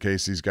that's not the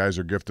case. These guys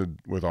are gifted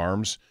with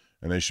arms,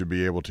 and they should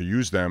be able to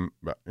use them.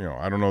 But,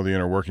 I don't know the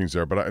inner workings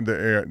there, but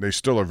they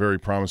still are very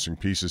promising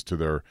pieces to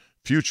their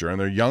future, and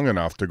they're young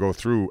enough to go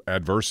through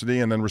adversity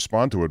and then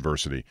respond to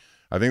adversity.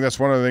 I think that's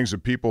one of the things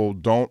that people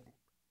don't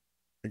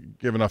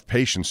give enough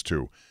patience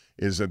to,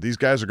 is that these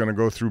guys are going to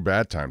go through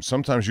bad times.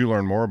 Sometimes you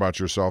learn more about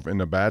yourself in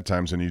the bad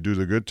times than you do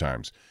the good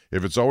times.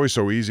 If it's always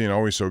so easy and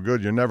always so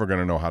good, you're never going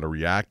to know how to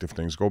react if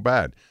things go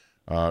bad.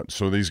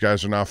 So these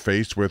guys are now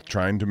faced with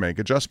trying to make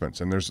adjustments,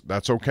 and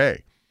that's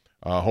okay.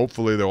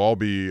 Hopefully they'll all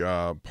be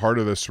part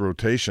of this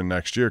rotation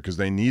next year because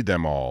they need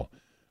them all.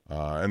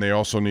 And they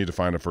also need to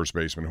find a first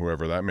baseman,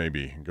 whoever that may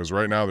be. Because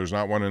right now there's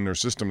not one in their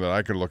system that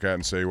I could look at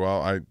and say,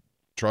 well, I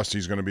trust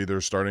he's going to be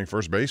their starting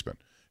first baseman.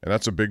 And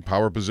that's a big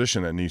power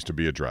position that needs to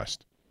be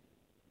addressed.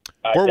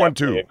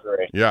 412.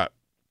 Yeah.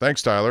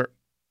 Thanks, Tyler.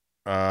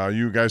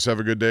 You guys have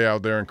a good day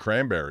out there in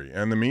Cranberry.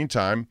 And in the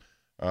meantime,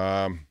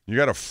 you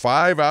got a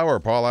 5-hour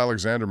Paul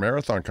Alexander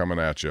marathon coming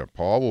at you.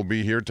 Paul will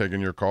be here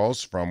taking your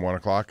calls from 1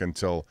 o'clock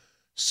until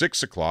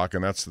 6 o'clock,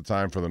 and that's the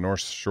time for the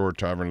North Shore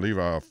Tavern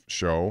Leave-Off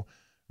show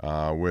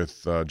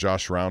with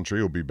Josh Roundtree.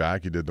 He'll be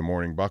back. He did the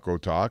Morning Bucko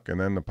Talk, and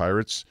then the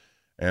Pirates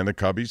and the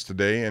Cubbies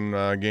today in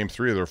Game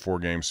 3 of their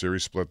 4-game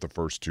series split the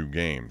first 2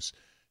 games.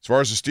 As far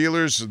as the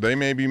Steelers, they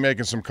may be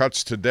making some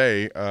cuts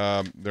today.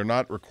 They're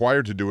not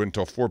required to do it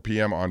until 4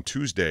 p.m. on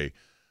Tuesday,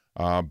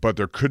 but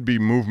there could be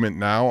movement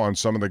now on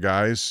some of the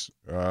guys.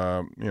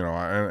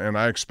 And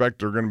I expect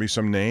there are going to be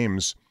some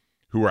names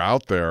who are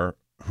out there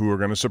who are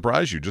going to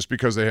surprise you just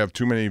because they have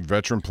too many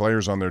veteran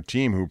players on their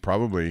team who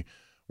probably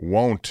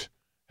won't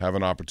have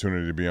an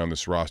opportunity to be on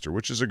this roster,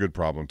 which is a good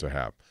problem to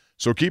have.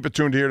 So keep it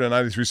tuned here to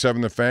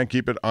 93.7 The Fan.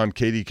 Keep it on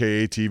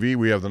KDKA TV.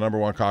 We have the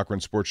 #1 Cochran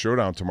Sports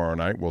Showdown tomorrow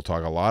night. We'll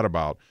talk a lot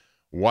about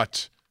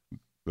what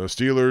the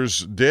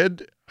Steelers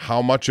did,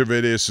 how much of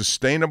it is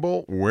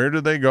sustainable, where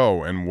do they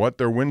go, and what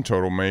their win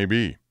total may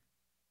be.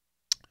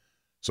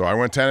 So I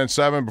went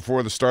 10-7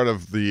 before the start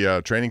of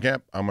the training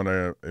camp. I'm going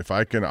to, if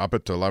I can up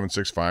it to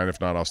 11-6, fine. If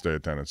not, I'll stay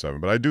at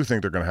 10-7. But I do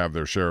think they're going to have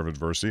their share of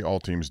adversity. All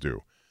teams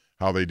do.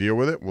 How they deal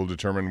with it will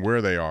determine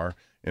where they are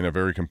in a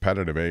very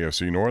competitive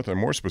AFC North, and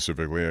more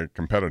specifically, a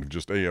competitive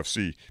just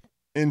AFC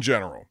in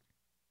general.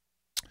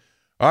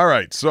 All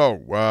right,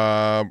 so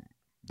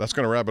that's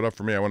going to wrap it up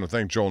for me. I want to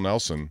thank Joel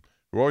Nelson,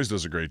 who always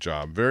does a great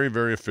job. Very,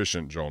 very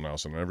efficient, Joel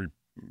Nelson. Every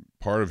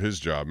part of his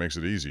job makes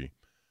it easy.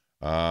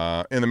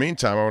 In the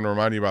meantime, I want to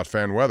remind you about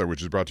fan weather,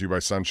 which is brought to you by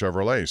Sun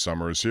Chevrolet.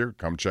 Summer is here.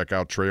 Come check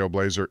out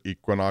Trailblazer,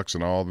 Equinox,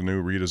 and all the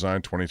new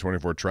redesigned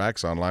 2024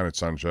 tracks online at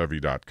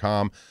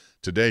sunchevy.com.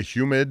 Today,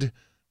 humid,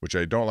 which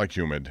I don't like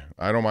humid.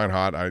 I don't mind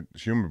hot.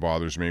 Humid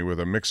bothers me, with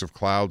a mix of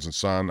clouds and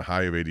sun,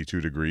 high of 82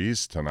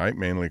 degrees. Tonight,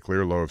 mainly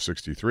clear, low of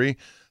 63.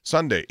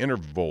 Sunday,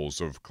 intervals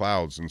of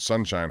clouds and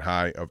sunshine,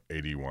 high of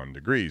 81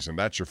 degrees. And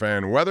that's your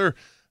fan weather.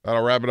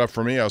 That'll wrap it up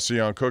for me. I'll see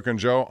you on Cook and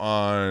Joe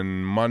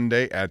on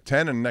Monday at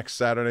 10, and next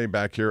Saturday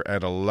back here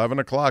at 11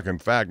 o'clock. In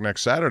fact,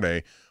 next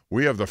Saturday,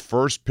 we have the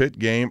first pit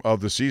game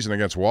of the season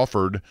against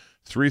Walford.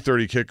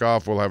 3:30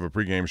 kickoff. We'll have a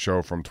pregame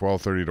show from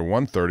 12:30 to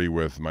 1:30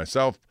 with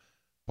myself,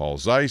 Paul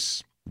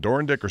Zeiss,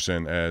 Doran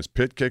Dickerson. As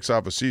Pitt kicks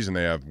off a season,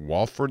 they have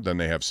Walford, then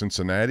they have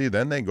Cincinnati,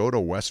 then they go to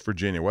West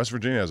Virginia. West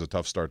Virginia has a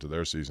tough start to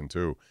their season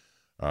too,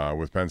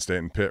 with Penn State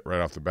and Pitt right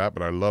off the bat,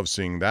 but I love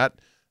seeing that.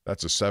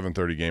 That's a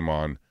 7:30 game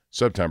on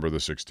September the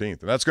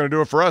 16th. And that's going to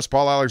do it for us.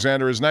 Paul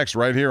Alexander is next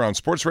right here on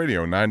Sports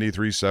Radio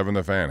 93.7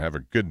 The Fan. Have a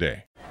good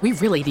day. We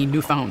really need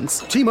new phones.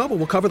 T-Mobile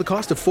will cover the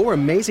cost of 4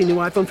 amazing new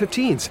iPhone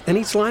 15s, and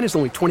each line is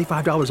only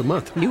 $25 a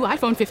month. New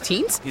iPhone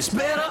 15s? It's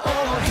better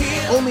over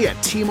here. Only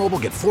at T-Mobile,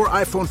 get 4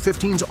 iPhone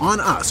 15s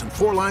on us and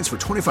 4 lines for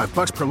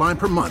 $25 per line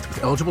per month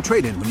with eligible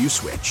trade-in when you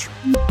switch.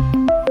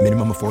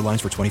 Minimum of 4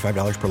 lines for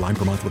 $25 per line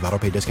per month with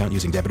autopay discount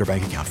using debit or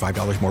bank account.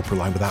 $5 more per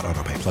line without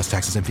autopay, plus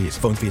taxes and fees.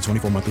 Phone fee at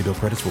 24 monthly bill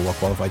credits for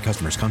well-qualified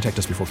customers. Contact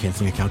us before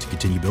canceling account to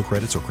continue bill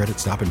credits or credit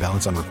stop and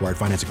balance on required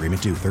finance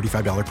agreement due.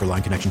 $35 per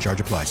line connection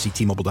charge applies. See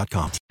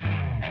T-Mobile.com.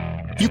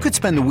 You could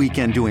spend the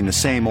weekend doing the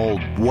same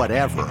old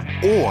whatever,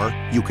 or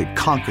you could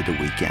conquer the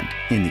weekend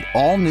in the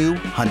all-new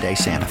Hyundai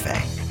Santa Fe.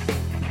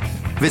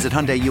 Visit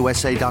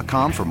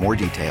HyundaiUSA.com for more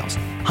details.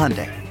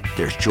 Hyundai,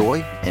 there's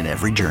joy in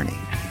every journey.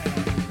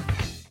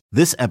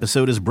 This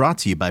episode is brought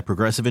to you by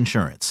Progressive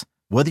Insurance.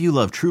 Whether you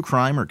love true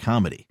crime or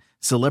comedy,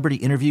 celebrity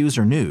interviews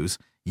or news,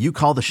 you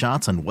call the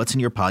shots on what's in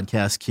your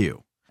podcast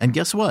queue. And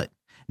guess what?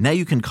 Now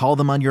you can call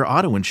them on your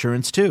auto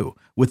insurance too,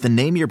 with the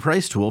Name Your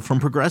Price tool from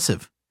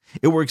Progressive.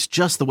 It works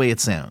just the way it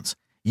sounds.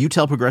 You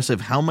tell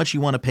Progressive how much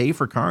you want to pay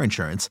for car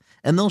insurance,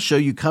 and they'll show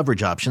you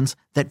coverage options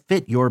that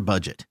fit your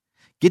budget.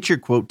 Get your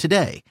quote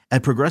today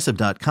at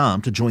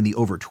Progressive.com to join the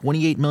over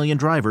 28 million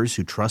drivers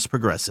who trust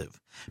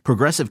Progressive.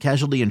 Progressive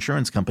Casualty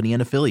Insurance Company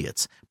and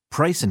Affiliates.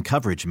 Price and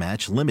coverage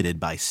match limited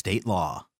by state law.